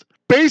racist.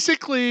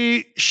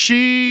 Basically,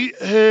 she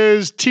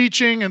is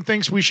teaching and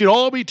thinks we should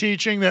all be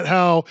teaching that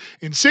how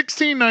in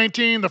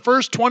 1619, the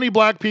first 20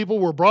 black people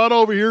were brought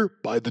over here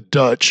by the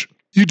Dutch.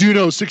 You do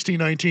know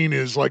 1619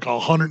 is like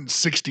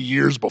 160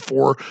 years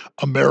before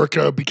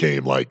America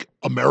became like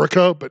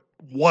America, but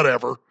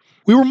whatever.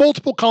 We were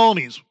multiple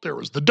colonies. There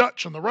was the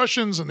Dutch and the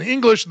Russians and the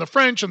English and the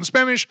French and the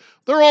Spanish.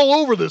 They're all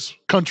over this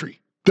country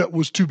that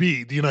was to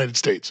be the United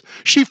States.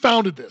 She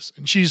founded this,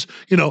 and she's,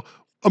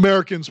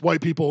 Americans,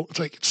 white people, it's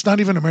like, it's not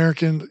even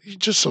American. You're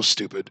just so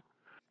stupid.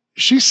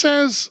 She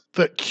says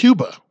that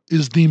Cuba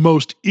is the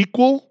most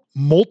equal,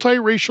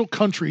 multiracial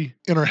country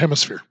in our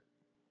hemisphere.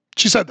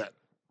 She said that.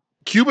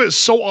 Cuba is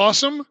so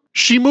awesome,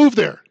 she moved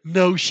there.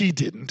 No, she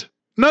didn't.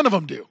 None of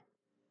them do.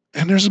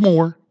 And there's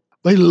more.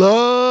 They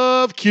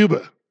love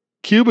Cuba.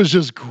 Cuba's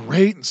just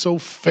great and so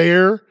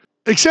fair.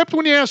 Except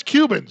when you ask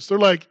Cubans, they're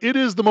like, it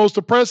is the most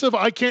oppressive.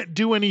 I can't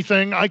do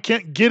anything. I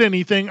can't get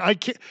anything. I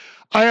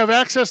have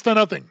access to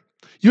nothing.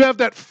 You have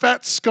that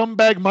fat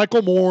scumbag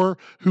Michael Moore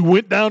who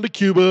went down to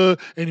Cuba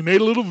and he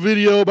made a little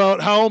video about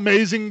how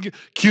amazing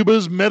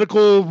Cuba's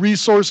medical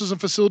resources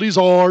and facilities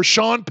are.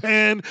 Sean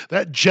Penn,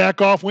 that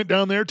jackoff, went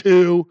down there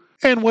too.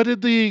 And what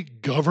did the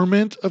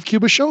government of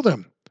Cuba show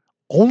them?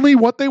 Only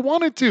what they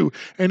wanted to.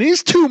 And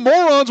these two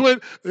morons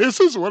went, this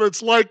is what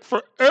it's like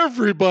for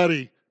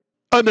everybody.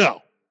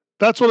 No,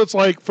 that's what it's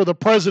like for the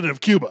president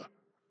of Cuba.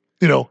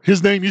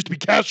 His name used to be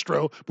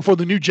Castro before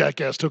the new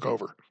jackass took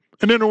over.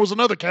 And then there was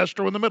another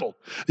Castro in the middle.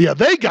 Yeah,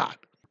 they got.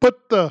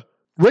 But the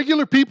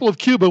regular people of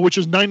Cuba, which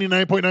is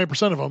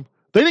 99.9% of them,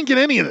 they didn't get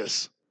any of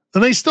this.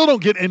 And they still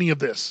don't get any of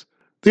this.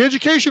 The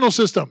educational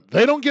system,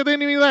 they don't get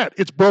any of that.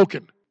 It's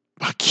broken.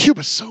 But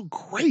Cuba's so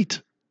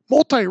great.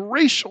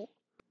 Multiracial.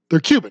 They're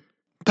Cuban.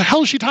 What the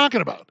hell is she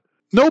talking about?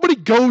 Nobody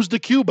goes to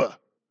Cuba.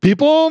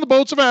 People on the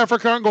boats of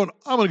Africa aren't going,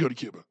 I'm going to go to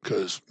Cuba.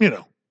 Because,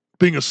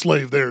 being a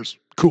slave there is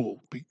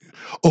cool.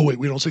 Oh, wait,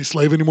 we don't say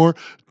slave anymore?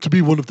 To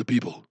be one of the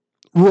people.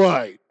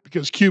 Right.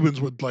 Because Cubans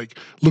would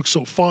look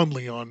so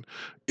fondly on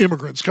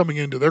immigrants coming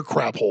into their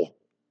crap hole.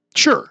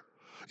 Sure.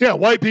 Yeah,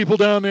 white people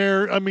down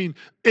there,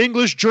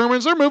 English,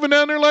 Germans, they're moving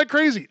down there like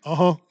crazy.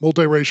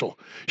 Multiracial.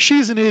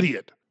 She's an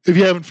idiot, if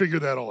you haven't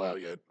figured that all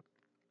out yet.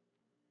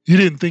 You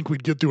didn't think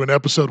we'd get through an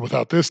episode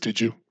without this,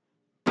 did you?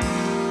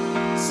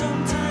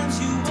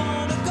 Sometimes you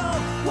want to go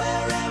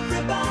where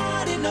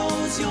everybody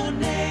knows your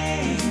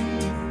name.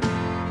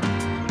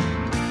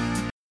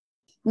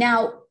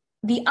 Now,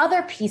 the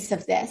other piece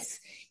of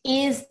this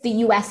is the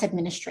U.S.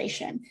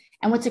 administration.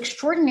 And what's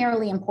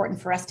extraordinarily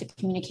important for us to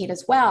communicate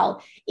as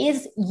well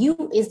is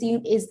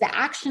the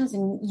actions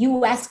and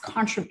U.S.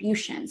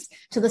 contributions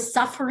to the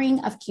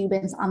suffering of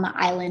Cubans on the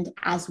island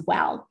as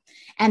well.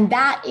 And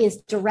that is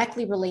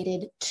directly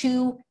related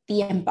to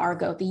the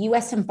embargo, the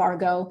U.S.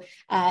 embargo,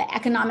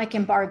 economic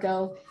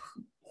embargo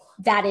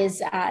that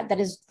is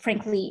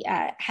frankly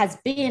has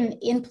been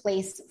in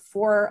place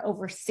for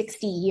over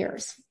 60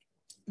 years.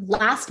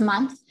 Last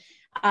month,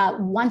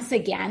 once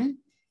again,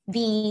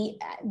 the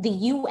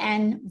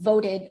UN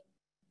voted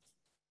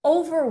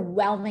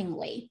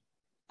overwhelmingly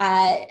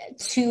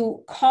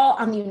to call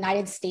on the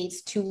United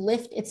States to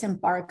lift its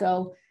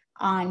embargo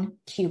on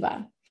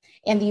Cuba.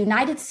 And the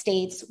United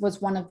States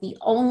was one of the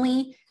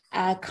only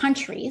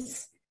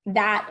countries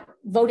that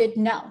voted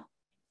no.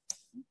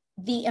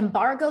 The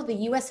embargo,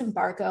 the US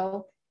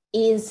embargo,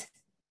 is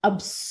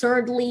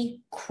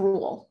absurdly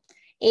cruel.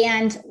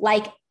 And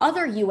like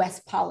other US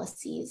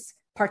policies,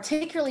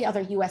 particularly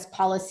other US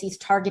policies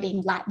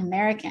targeting Latin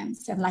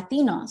Americans and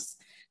Latinos,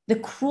 the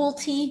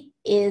cruelty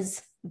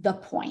is the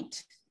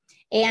point.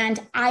 And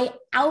I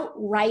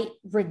outright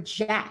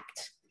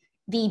reject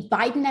the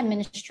Biden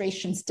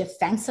administration's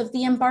defense of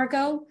the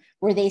embargo,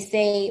 where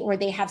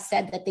they have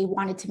said that they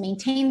wanted to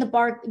maintain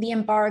the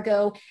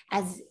embargo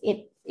as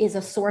it is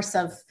a source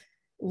of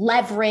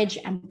leverage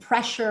and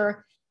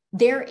pressure.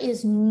 There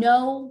is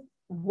no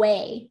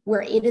way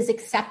where it is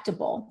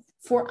acceptable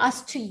for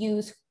us to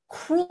use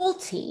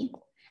cruelty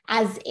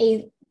as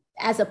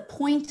a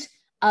point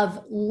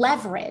of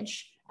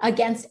leverage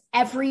against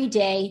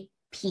everyday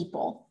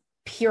people,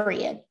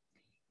 period.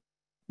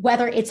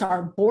 Whether it's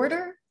our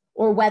border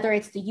or whether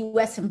it's the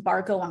U.S.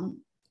 embargo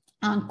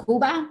on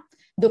Cuba,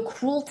 the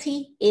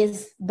cruelty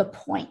is the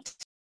point.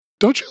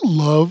 Don't you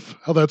love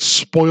how that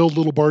spoiled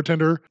little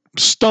bartender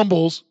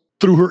stumbles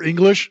through her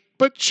English,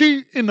 but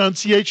she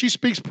enunciates, she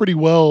speaks pretty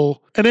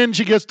well. And then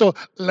she gets to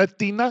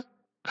Latina,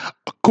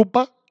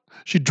 Cuba.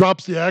 She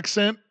drops the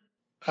accent.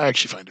 I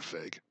actually find it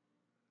fake.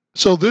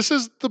 So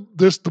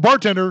the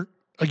bartender,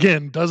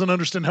 again, doesn't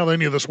understand how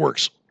any of this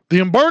works. The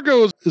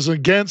embargo is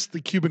against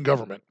the Cuban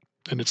government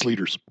and its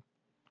leaders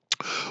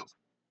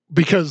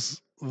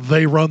because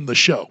they run the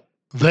show.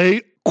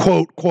 They,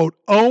 quote,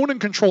 own and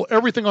control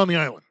everything on the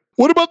island.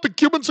 What about the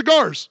Cuban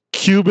cigars?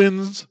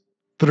 Cubans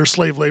that are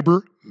slave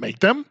labor make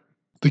them.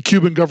 The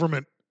Cuban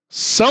government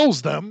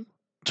sells them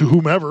to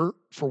whomever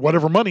for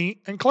whatever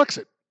money and collects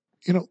it.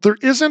 There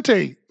isn't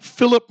a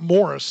Philip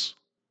Morris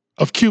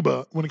of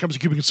Cuba when it comes to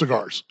Cuban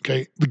cigars,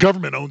 okay? The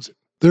government owns it.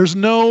 There's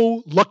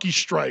no Lucky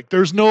Strike.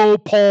 There's no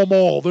Pall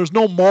Mall. There's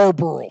no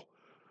Marlboro.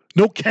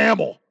 No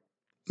camel.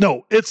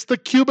 No, it's the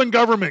Cuban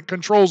government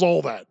controls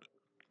all that.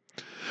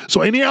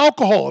 So any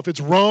alcohol, if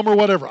it's rum or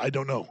whatever, I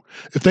don't know.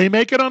 If they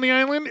make it on the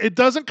island, it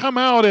doesn't come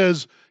out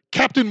as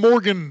Captain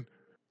Morgan.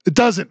 It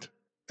doesn't.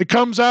 It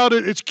comes out,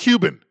 it's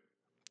Cuban.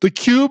 The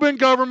Cuban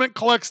government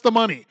collects the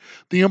money.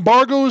 The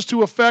embargo is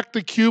to affect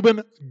the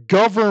Cuban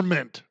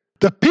government.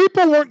 The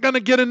people weren't going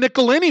to get a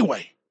nickel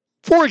anyway.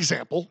 For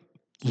example,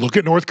 look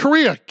at North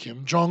Korea,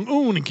 Kim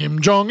Jong-un and Kim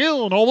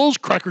Jong-il and all those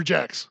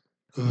crackerjacks.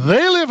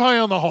 They live high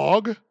on the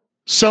hog,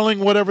 selling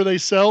whatever they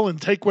sell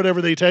and take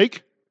whatever they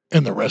take.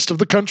 And the rest of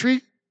the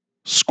country,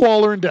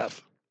 squalor and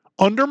death.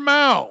 Under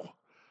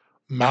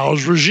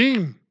Mao's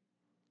regime.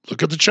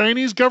 Look at the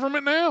Chinese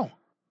government now.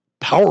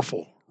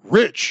 Powerful,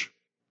 rich.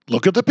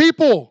 Look at the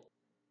people.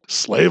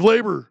 Slave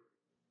labor.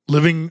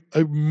 Living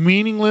a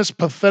meaningless,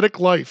 pathetic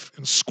life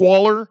in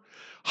squalor.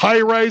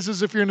 High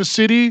rises if you're in a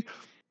city.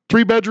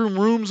 3-bedroom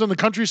rooms in the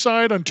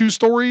countryside on 2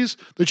 stories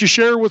that you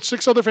share with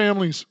 6 other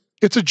families.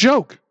 It's a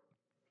joke.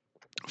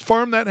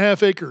 Farm that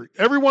half acre.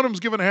 Every one of them's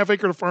given a half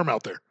acre to farm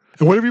out there.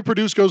 And whatever you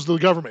produce goes to the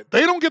government.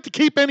 They don't get to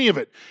keep any of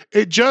it.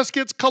 It just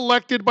gets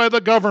collected by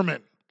the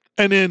government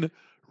and then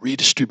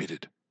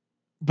redistributed.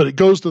 But it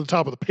goes to the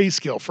top of the pay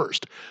scale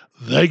first.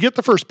 They get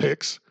the first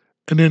picks,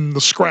 and then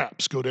the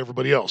scraps go to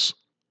everybody else.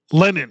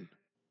 Lenin,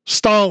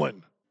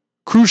 Stalin,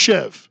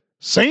 Khrushchev,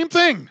 same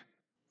thing.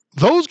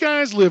 Those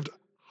guys lived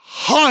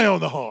high on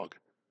the hog,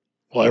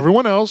 while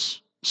everyone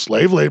else,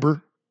 slave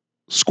labor,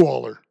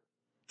 squalor,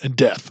 and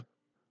death.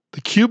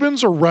 The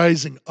Cubans are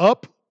rising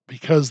up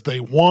because they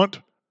want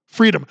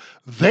freedom.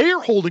 They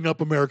are holding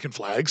up American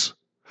flags,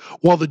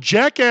 while the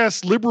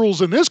jackass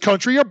liberals in this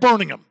country are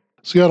burning them.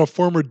 So you got a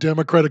former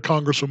Democratic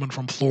congresswoman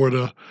from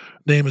Florida,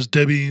 name is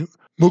Debbie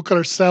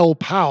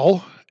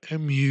Mucarsel-Powell,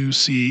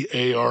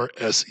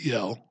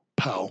 Mucarsel,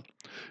 Powell.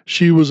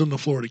 She was in the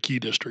Florida Key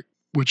District,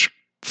 which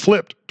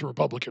flipped to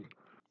Republican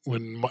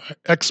when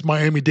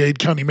ex-Miami-Dade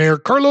County Mayor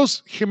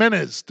Carlos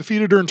Jimenez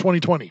defeated her in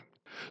 2020.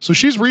 So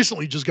she's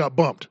recently just got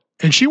bumped.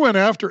 And she went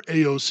after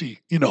AOC,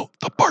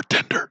 the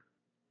bartender.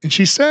 And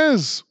she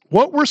says,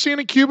 what we're seeing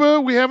in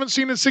Cuba, we haven't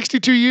seen in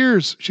 62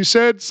 years. She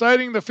said,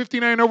 citing the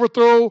 59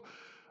 overthrow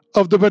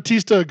of the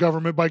Batista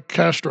government by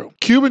Castro.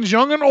 Cubans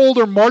young and old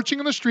are marching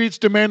in the streets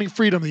demanding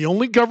freedom. The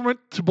only government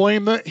to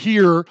blame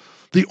here,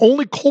 the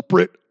only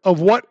culprit of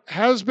what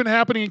has been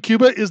happening in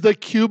Cuba is the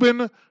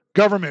Cuban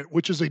government,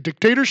 which is a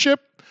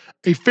dictatorship,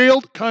 a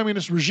failed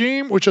communist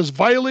regime, which has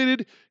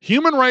violated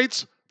human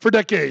rights for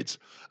decades.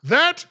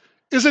 That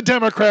is a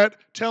Democrat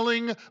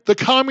telling the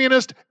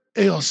communist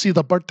AOC,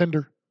 the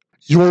bartender,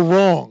 you're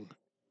wrong,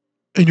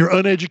 and you're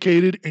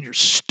uneducated, and you're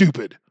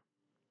stupid.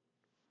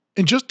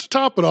 And just to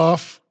top it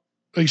off,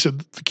 like you said,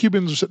 the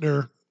Cubans are sitting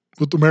there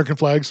with the American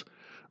flags.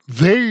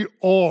 They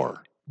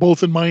are,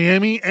 both in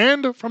Miami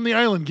and from the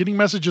island, getting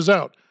messages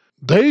out.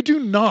 They do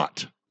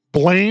not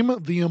blame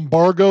the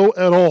embargo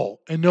at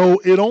all. And no,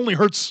 it only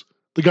hurts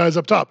the guys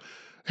up top.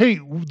 Hey,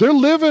 they're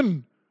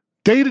living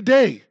day to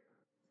day.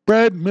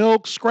 Bread,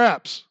 milk,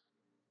 scraps.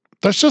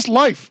 That's just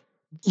life.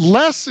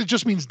 Less, it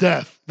just means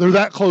death. They're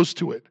that close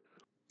to it.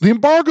 The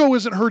embargo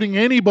isn't hurting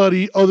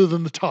anybody other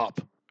than the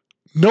top.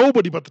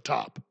 Nobody but the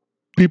top.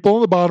 People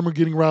on the bottom are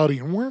getting rowdy,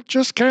 and we're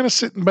just kind of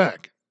sitting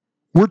back.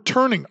 We're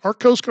turning. Our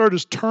Coast Guard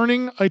is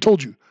turning, I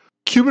told you,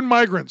 Cuban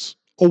migrants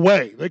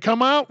away. They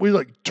come out, we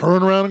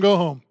turn around and go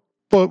home.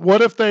 But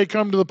what if they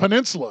come to the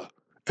peninsula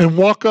and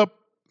walk up,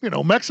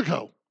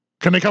 Mexico?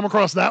 Can they come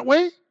across that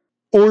way?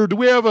 Or do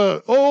we have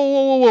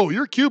whoa,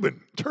 you're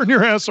Cuban. Turn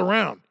your ass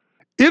around.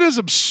 It is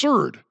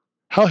absurd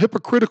how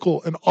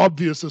hypocritical and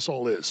obvious this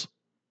all is.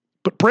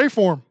 But pray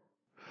for them.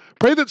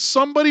 Pray that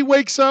somebody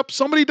wakes up,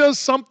 somebody does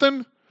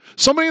something,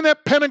 somebody in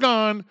that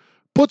Pentagon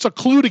puts a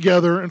clue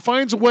together and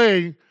finds a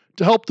way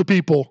to help the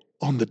people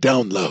on the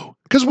down low.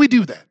 Because we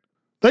do that.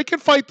 They can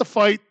fight the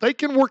fight. They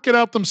can work it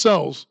out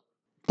themselves.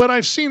 But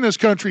I've seen this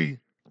country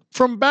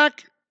from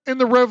back in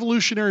the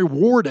Revolutionary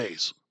War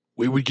days.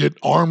 We would get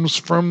arms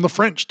from the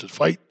French to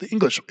fight the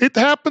English. It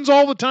happens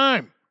all the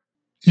time.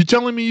 You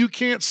telling me you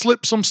can't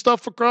slip some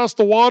stuff across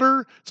the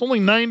water? It's only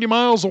 90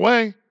 miles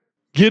away.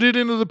 Get it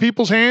into the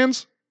people's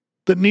hands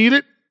that need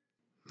it?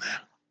 Nah,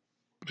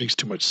 makes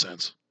too much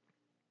sense.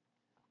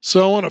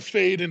 So I want to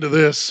fade into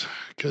this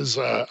because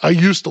I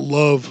used to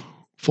love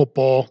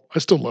football. I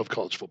still love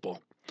college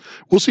football.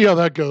 We'll see how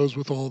that goes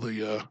with all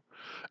the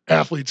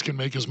athletes can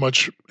make as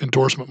much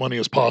endorsement money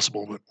as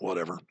possible, but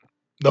whatever.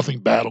 Nothing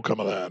bad will come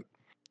of that.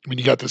 I mean,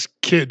 you got this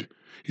kid.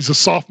 He's a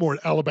sophomore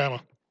at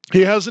Alabama.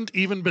 He hasn't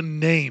even been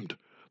named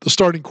the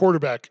starting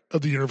quarterback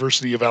of the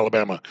University of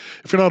Alabama.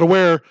 If you're not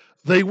aware,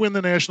 they win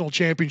the national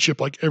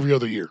championship like every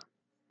other year.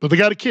 But they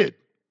got a kid.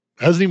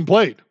 Hasn't even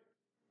played.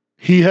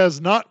 He has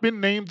not been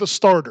named the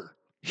starter.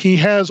 He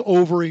has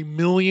over $1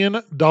 million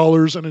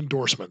in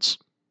endorsements.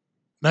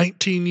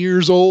 19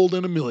 years old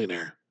and a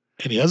millionaire.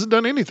 And he hasn't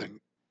done anything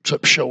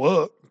except show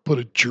up, put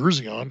a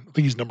jersey on. I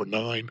think he's number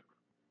 9.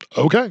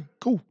 Okay,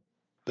 cool.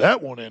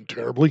 That won't end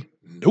terribly.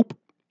 Nope.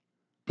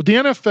 But the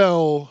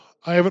NFL,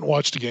 I haven't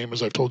watched a game,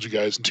 as I've told you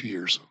guys, in 2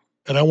 years.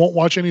 And I won't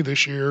watch any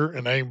this year.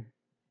 And I'm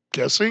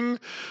guessing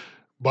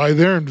by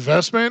their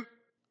investment,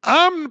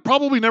 I'm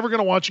probably never going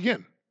to watch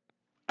again.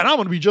 And I'm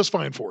going to be just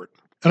fine for it.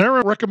 And I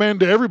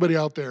recommend to everybody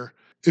out there,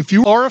 if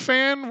you are a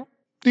fan,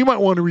 you might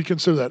want to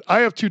reconsider that. I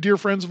have two dear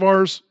friends of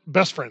ours,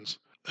 best friends,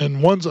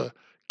 and one's a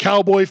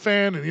Cowboy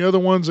fan and the other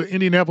one's an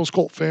Indianapolis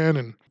Colt fan,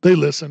 and they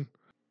listen.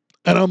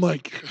 And I'm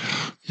like,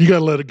 you got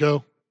to let it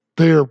go.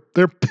 They're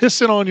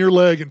pissing on your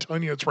leg and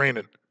telling you it's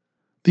raining.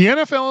 The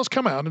NFL has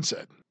come out and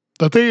said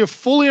that they have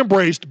fully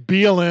embraced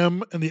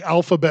BLM and the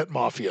Alphabet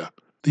Mafia.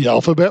 The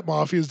Alphabet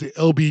Mafia is the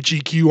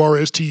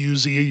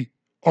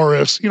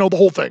LBGQRSTUZRS, the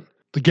whole thing.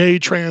 The gay,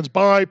 trans,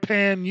 bi,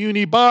 pan,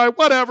 uni, bi,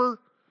 whatever.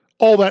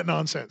 All that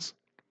nonsense.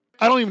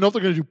 I don't even know if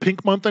they're going to do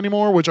Pink Month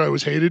anymore, which I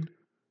always hated.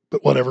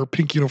 But whatever.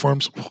 Pink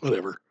uniforms,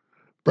 whatever.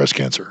 Breast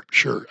cancer,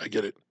 sure, I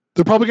get it.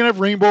 They're probably going to have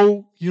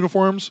rainbow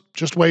uniforms.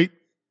 Just wait.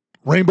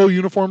 Rainbow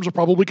uniforms are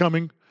probably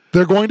coming.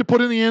 They're going to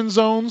put in the end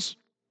zones,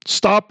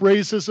 stop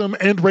racism,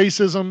 end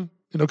racism,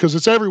 because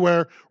it's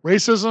everywhere.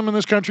 Racism in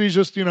this country is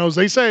just, as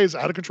they say, is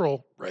out of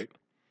control, right?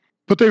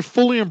 But they're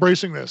fully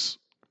embracing this.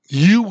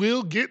 You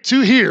will get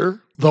to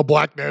hear the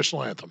Black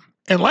National Anthem.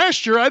 And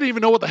last year, I didn't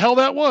even know what the hell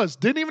that was.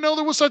 Didn't even know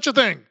there was such a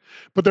thing.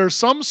 But there's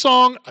some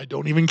song, I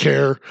don't even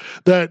care,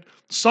 that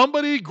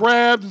somebody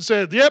grabbed and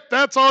said, yep,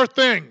 that's our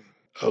thing.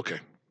 Okay.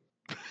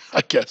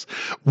 I guess.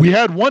 We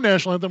had one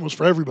national anthem was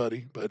for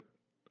everybody, but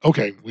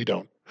okay, we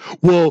don't.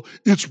 Well,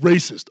 it's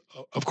racist.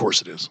 Of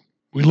course it is.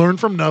 We learned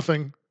from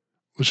nothing.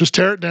 Let's just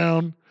tear it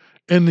down.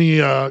 And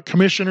the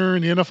commissioner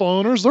and the NFL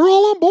owners, they're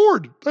all on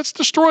board. Let's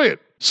destroy it.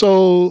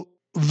 So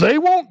they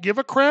won't give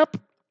a crap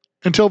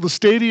until the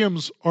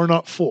stadiums are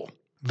not full.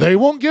 They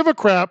won't give a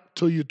crap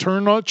till you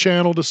turn on a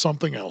channel to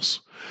something else.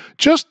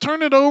 Just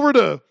turn it over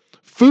to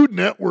Food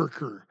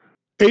Network or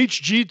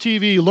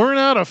HGTV. Learn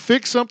how to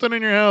fix something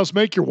in your house.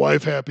 Make your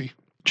wife happy.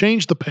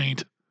 Change the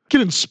paint.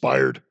 Get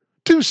inspired.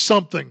 Do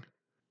something.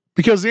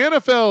 Because the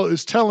NFL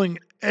is telling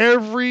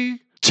every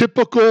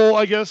typical,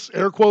 I guess,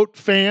 air quote,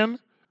 fan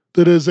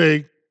that is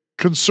a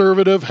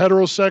conservative,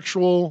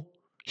 heterosexual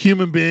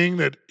human being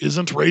that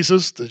isn't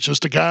racist, that's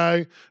just a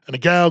guy and a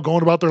gal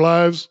going about their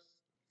lives.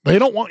 They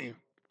don't want you.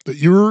 That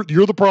you're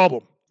the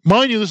problem.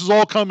 Mind you, this is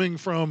all coming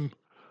from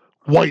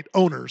white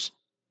owners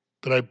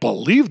that I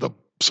believe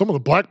some of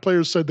the black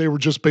players said they were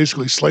just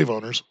basically slave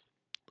owners.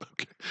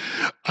 Okay.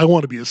 I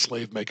want to be a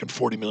slave making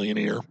 $40 million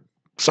a year.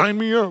 Sign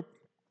me up.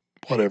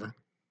 Whatever.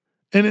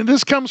 And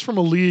this comes from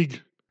a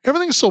league.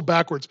 Everything is so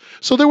backwards.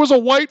 So there was a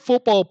white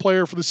football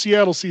player for the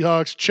Seattle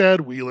Seahawks,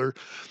 Chad Wheeler.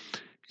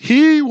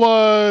 He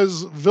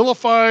was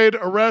vilified,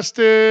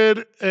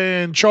 arrested,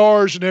 and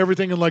charged and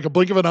everything in like a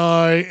blink of an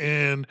eye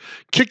and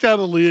kicked out of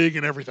the league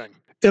and everything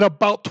in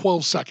about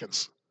 12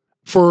 seconds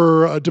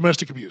for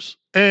domestic abuse.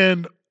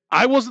 And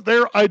I wasn't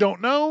there. I don't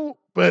know,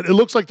 but it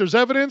looks like there's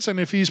evidence. And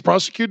if he's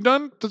prosecuted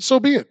done, then so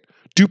be it.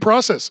 Due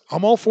process.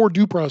 I'm all for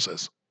due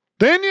process.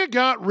 Then you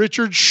got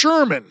Richard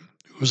Sherman,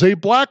 who's a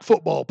black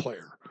football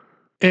player.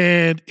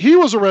 And he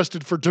was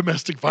arrested for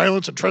domestic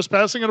violence and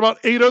trespassing and about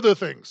 8 other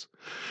things.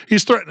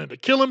 He's threatening to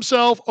kill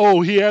himself.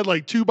 Oh, he had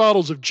like 2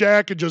 bottles of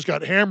Jack and just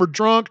got hammered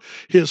drunk.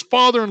 His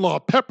father-in-law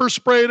pepper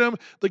sprayed him.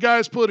 The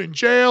guy's put in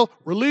jail,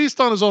 released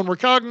on his own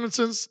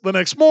recognizance the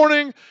next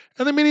morning.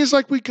 And then he's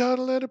like, we got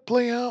to let it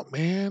play out,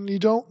 man. You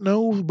don't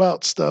know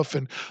about stuff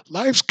and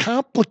life's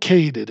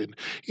complicated. And,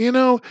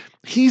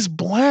 he's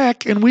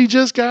black and we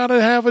just got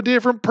to have a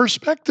different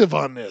perspective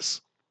on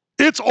this.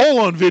 It's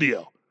all on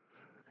video.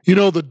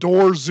 The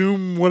door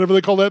Zoom, whatever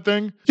they call that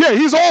thing? Yeah,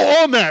 he's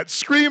all on that,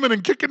 screaming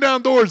and kicking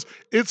down doors.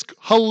 It's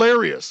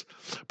hilarious.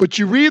 But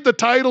you read the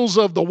titles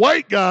of the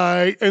white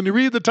guy and you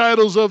read the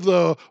titles of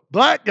the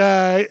black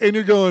guy and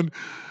you're going,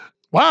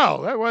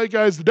 wow, that white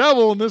guy's the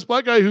devil and this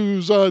black guy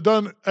who's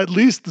done at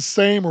least the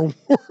same or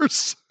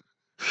worse.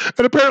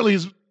 And apparently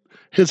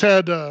he's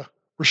had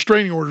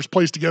restraining orders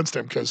placed against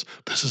him because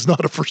this is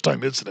not a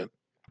first-time incident.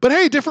 But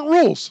hey, different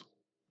rules.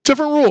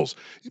 Different rules.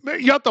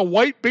 You got the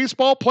white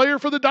baseball player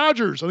for the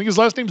Dodgers. I think his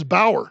last name's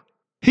Bauer.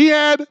 He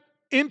had,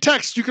 in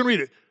text, you can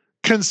read it,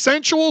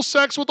 consensual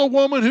sex with a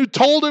woman who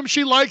told him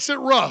she likes it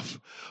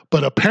rough,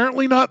 but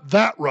apparently not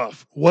that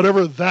rough,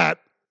 whatever that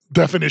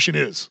definition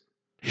is.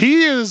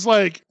 He is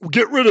like,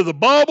 get rid of the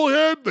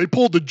bobblehead. They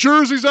pulled the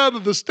jerseys out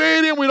of the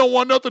stadium. We don't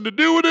want nothing to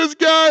do with this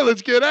guy.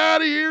 Let's get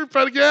out of here.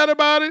 Forget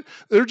about it.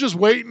 They're just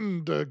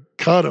waiting to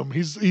cut him.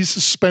 He's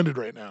suspended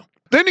right now.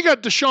 Then you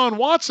got Deshaun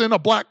Watson, a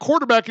black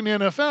quarterback in the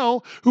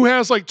NFL, who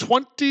has like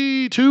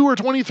 22 or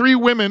 23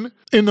 women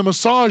in the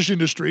massage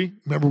industry.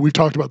 Remember, we've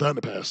talked about that in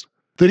the past.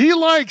 That he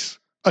likes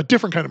a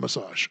different kind of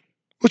massage.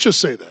 Let's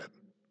just say that.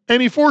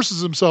 And he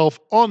forces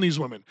himself on these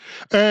women.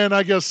 And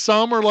I guess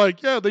some are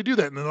like, yeah, they do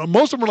that. And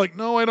most of them are like,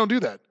 no, I don't do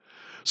that.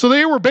 So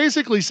they were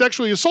basically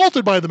sexually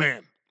assaulted by the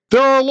man.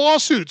 There are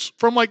lawsuits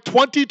from like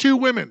 22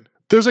 women.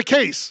 There's a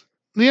case.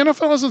 The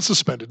NFL hasn't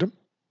suspended him.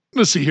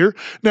 Let's see here.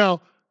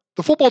 Now,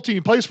 the football team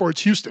he plays for,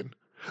 it's Houston.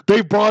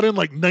 They've brought in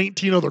like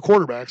 19 other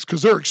quarterbacks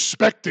because they're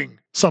expecting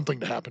something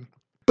to happen.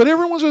 But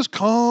everyone's just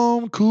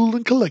calm, cool,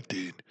 and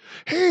collected.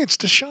 Hey, it's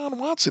Deshaun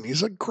Watson.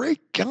 He's a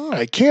great guy.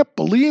 I can't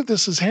believe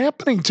this is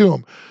happening to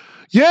him.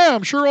 Yeah,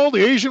 I'm sure all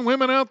the Asian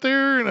women out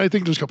there, and I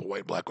think there's a couple white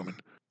and black women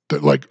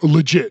that like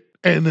legit.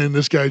 And then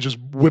this guy just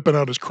whipping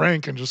out his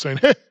crank and just saying,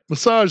 hey,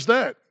 massage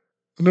that.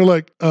 And they're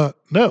like,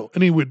 no.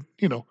 And he would,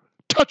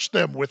 touch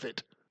them with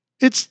it.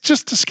 It's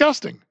just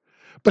disgusting.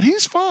 But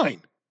he's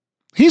fine.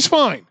 He's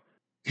fine.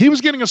 He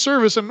was getting a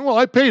service and, well,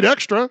 I paid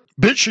extra.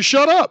 Bitch, should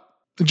shut up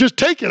and just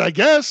take it, I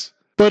guess.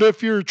 But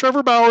if you're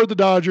Trevor Bauer of the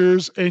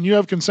Dodgers and you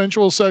have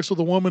consensual sex with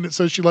a woman that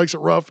says she likes it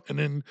rough and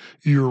then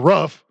you're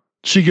rough,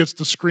 she gets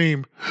to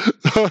scream,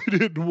 I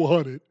didn't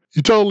want it.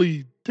 You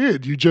totally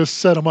did. You just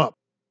set them up.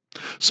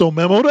 So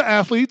memo to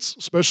athletes,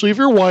 especially if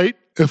you're white,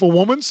 if a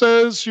woman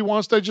says she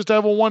wants to just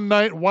have a one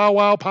night, wow,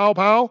 wow, pow,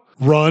 pow,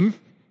 run.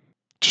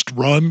 Just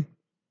run.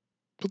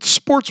 But the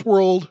sports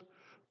world,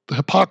 the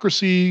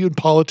hypocrisy in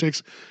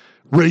politics,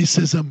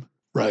 racism,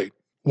 right.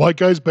 White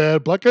guy's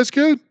bad, black guy's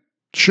good.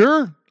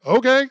 Sure,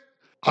 okay.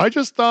 I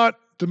just thought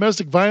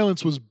domestic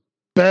violence was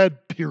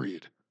bad,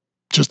 period.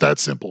 Just that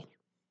simple.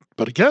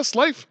 But I guess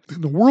life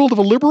in the world of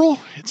a liberal,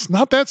 it's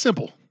not that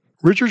simple.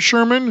 Richard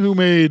Sherman, who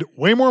made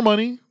way more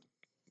money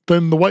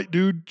than the white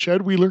dude,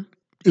 Chad Wheeler,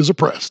 is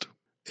oppressed.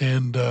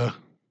 And a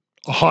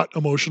hot,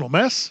 emotional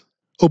mess.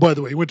 Oh, by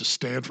the way, he went to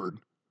Stanford.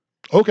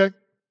 Okay.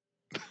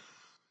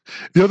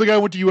 The other guy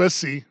went to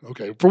USC.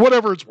 Okay. For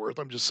whatever it's worth,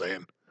 I'm just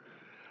saying.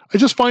 I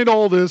just find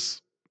all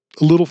this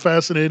a little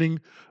fascinating,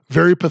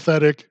 very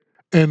pathetic,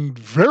 and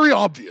very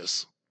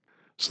obvious.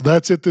 So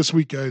that's it this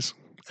week, guys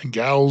and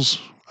gals,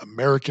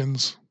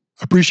 Americans.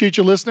 I appreciate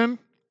you listening.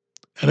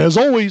 And as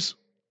always,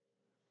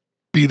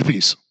 be the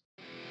peace.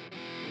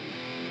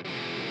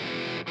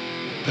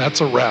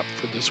 That's a wrap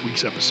for this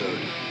week's episode.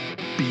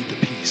 Be the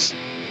peace.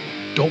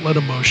 Don't let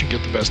emotion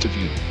get the best of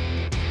you.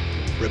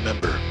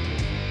 Remember,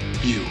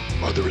 you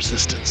are the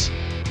resistance.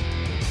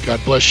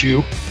 God bless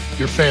you,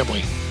 your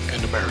family,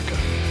 and America.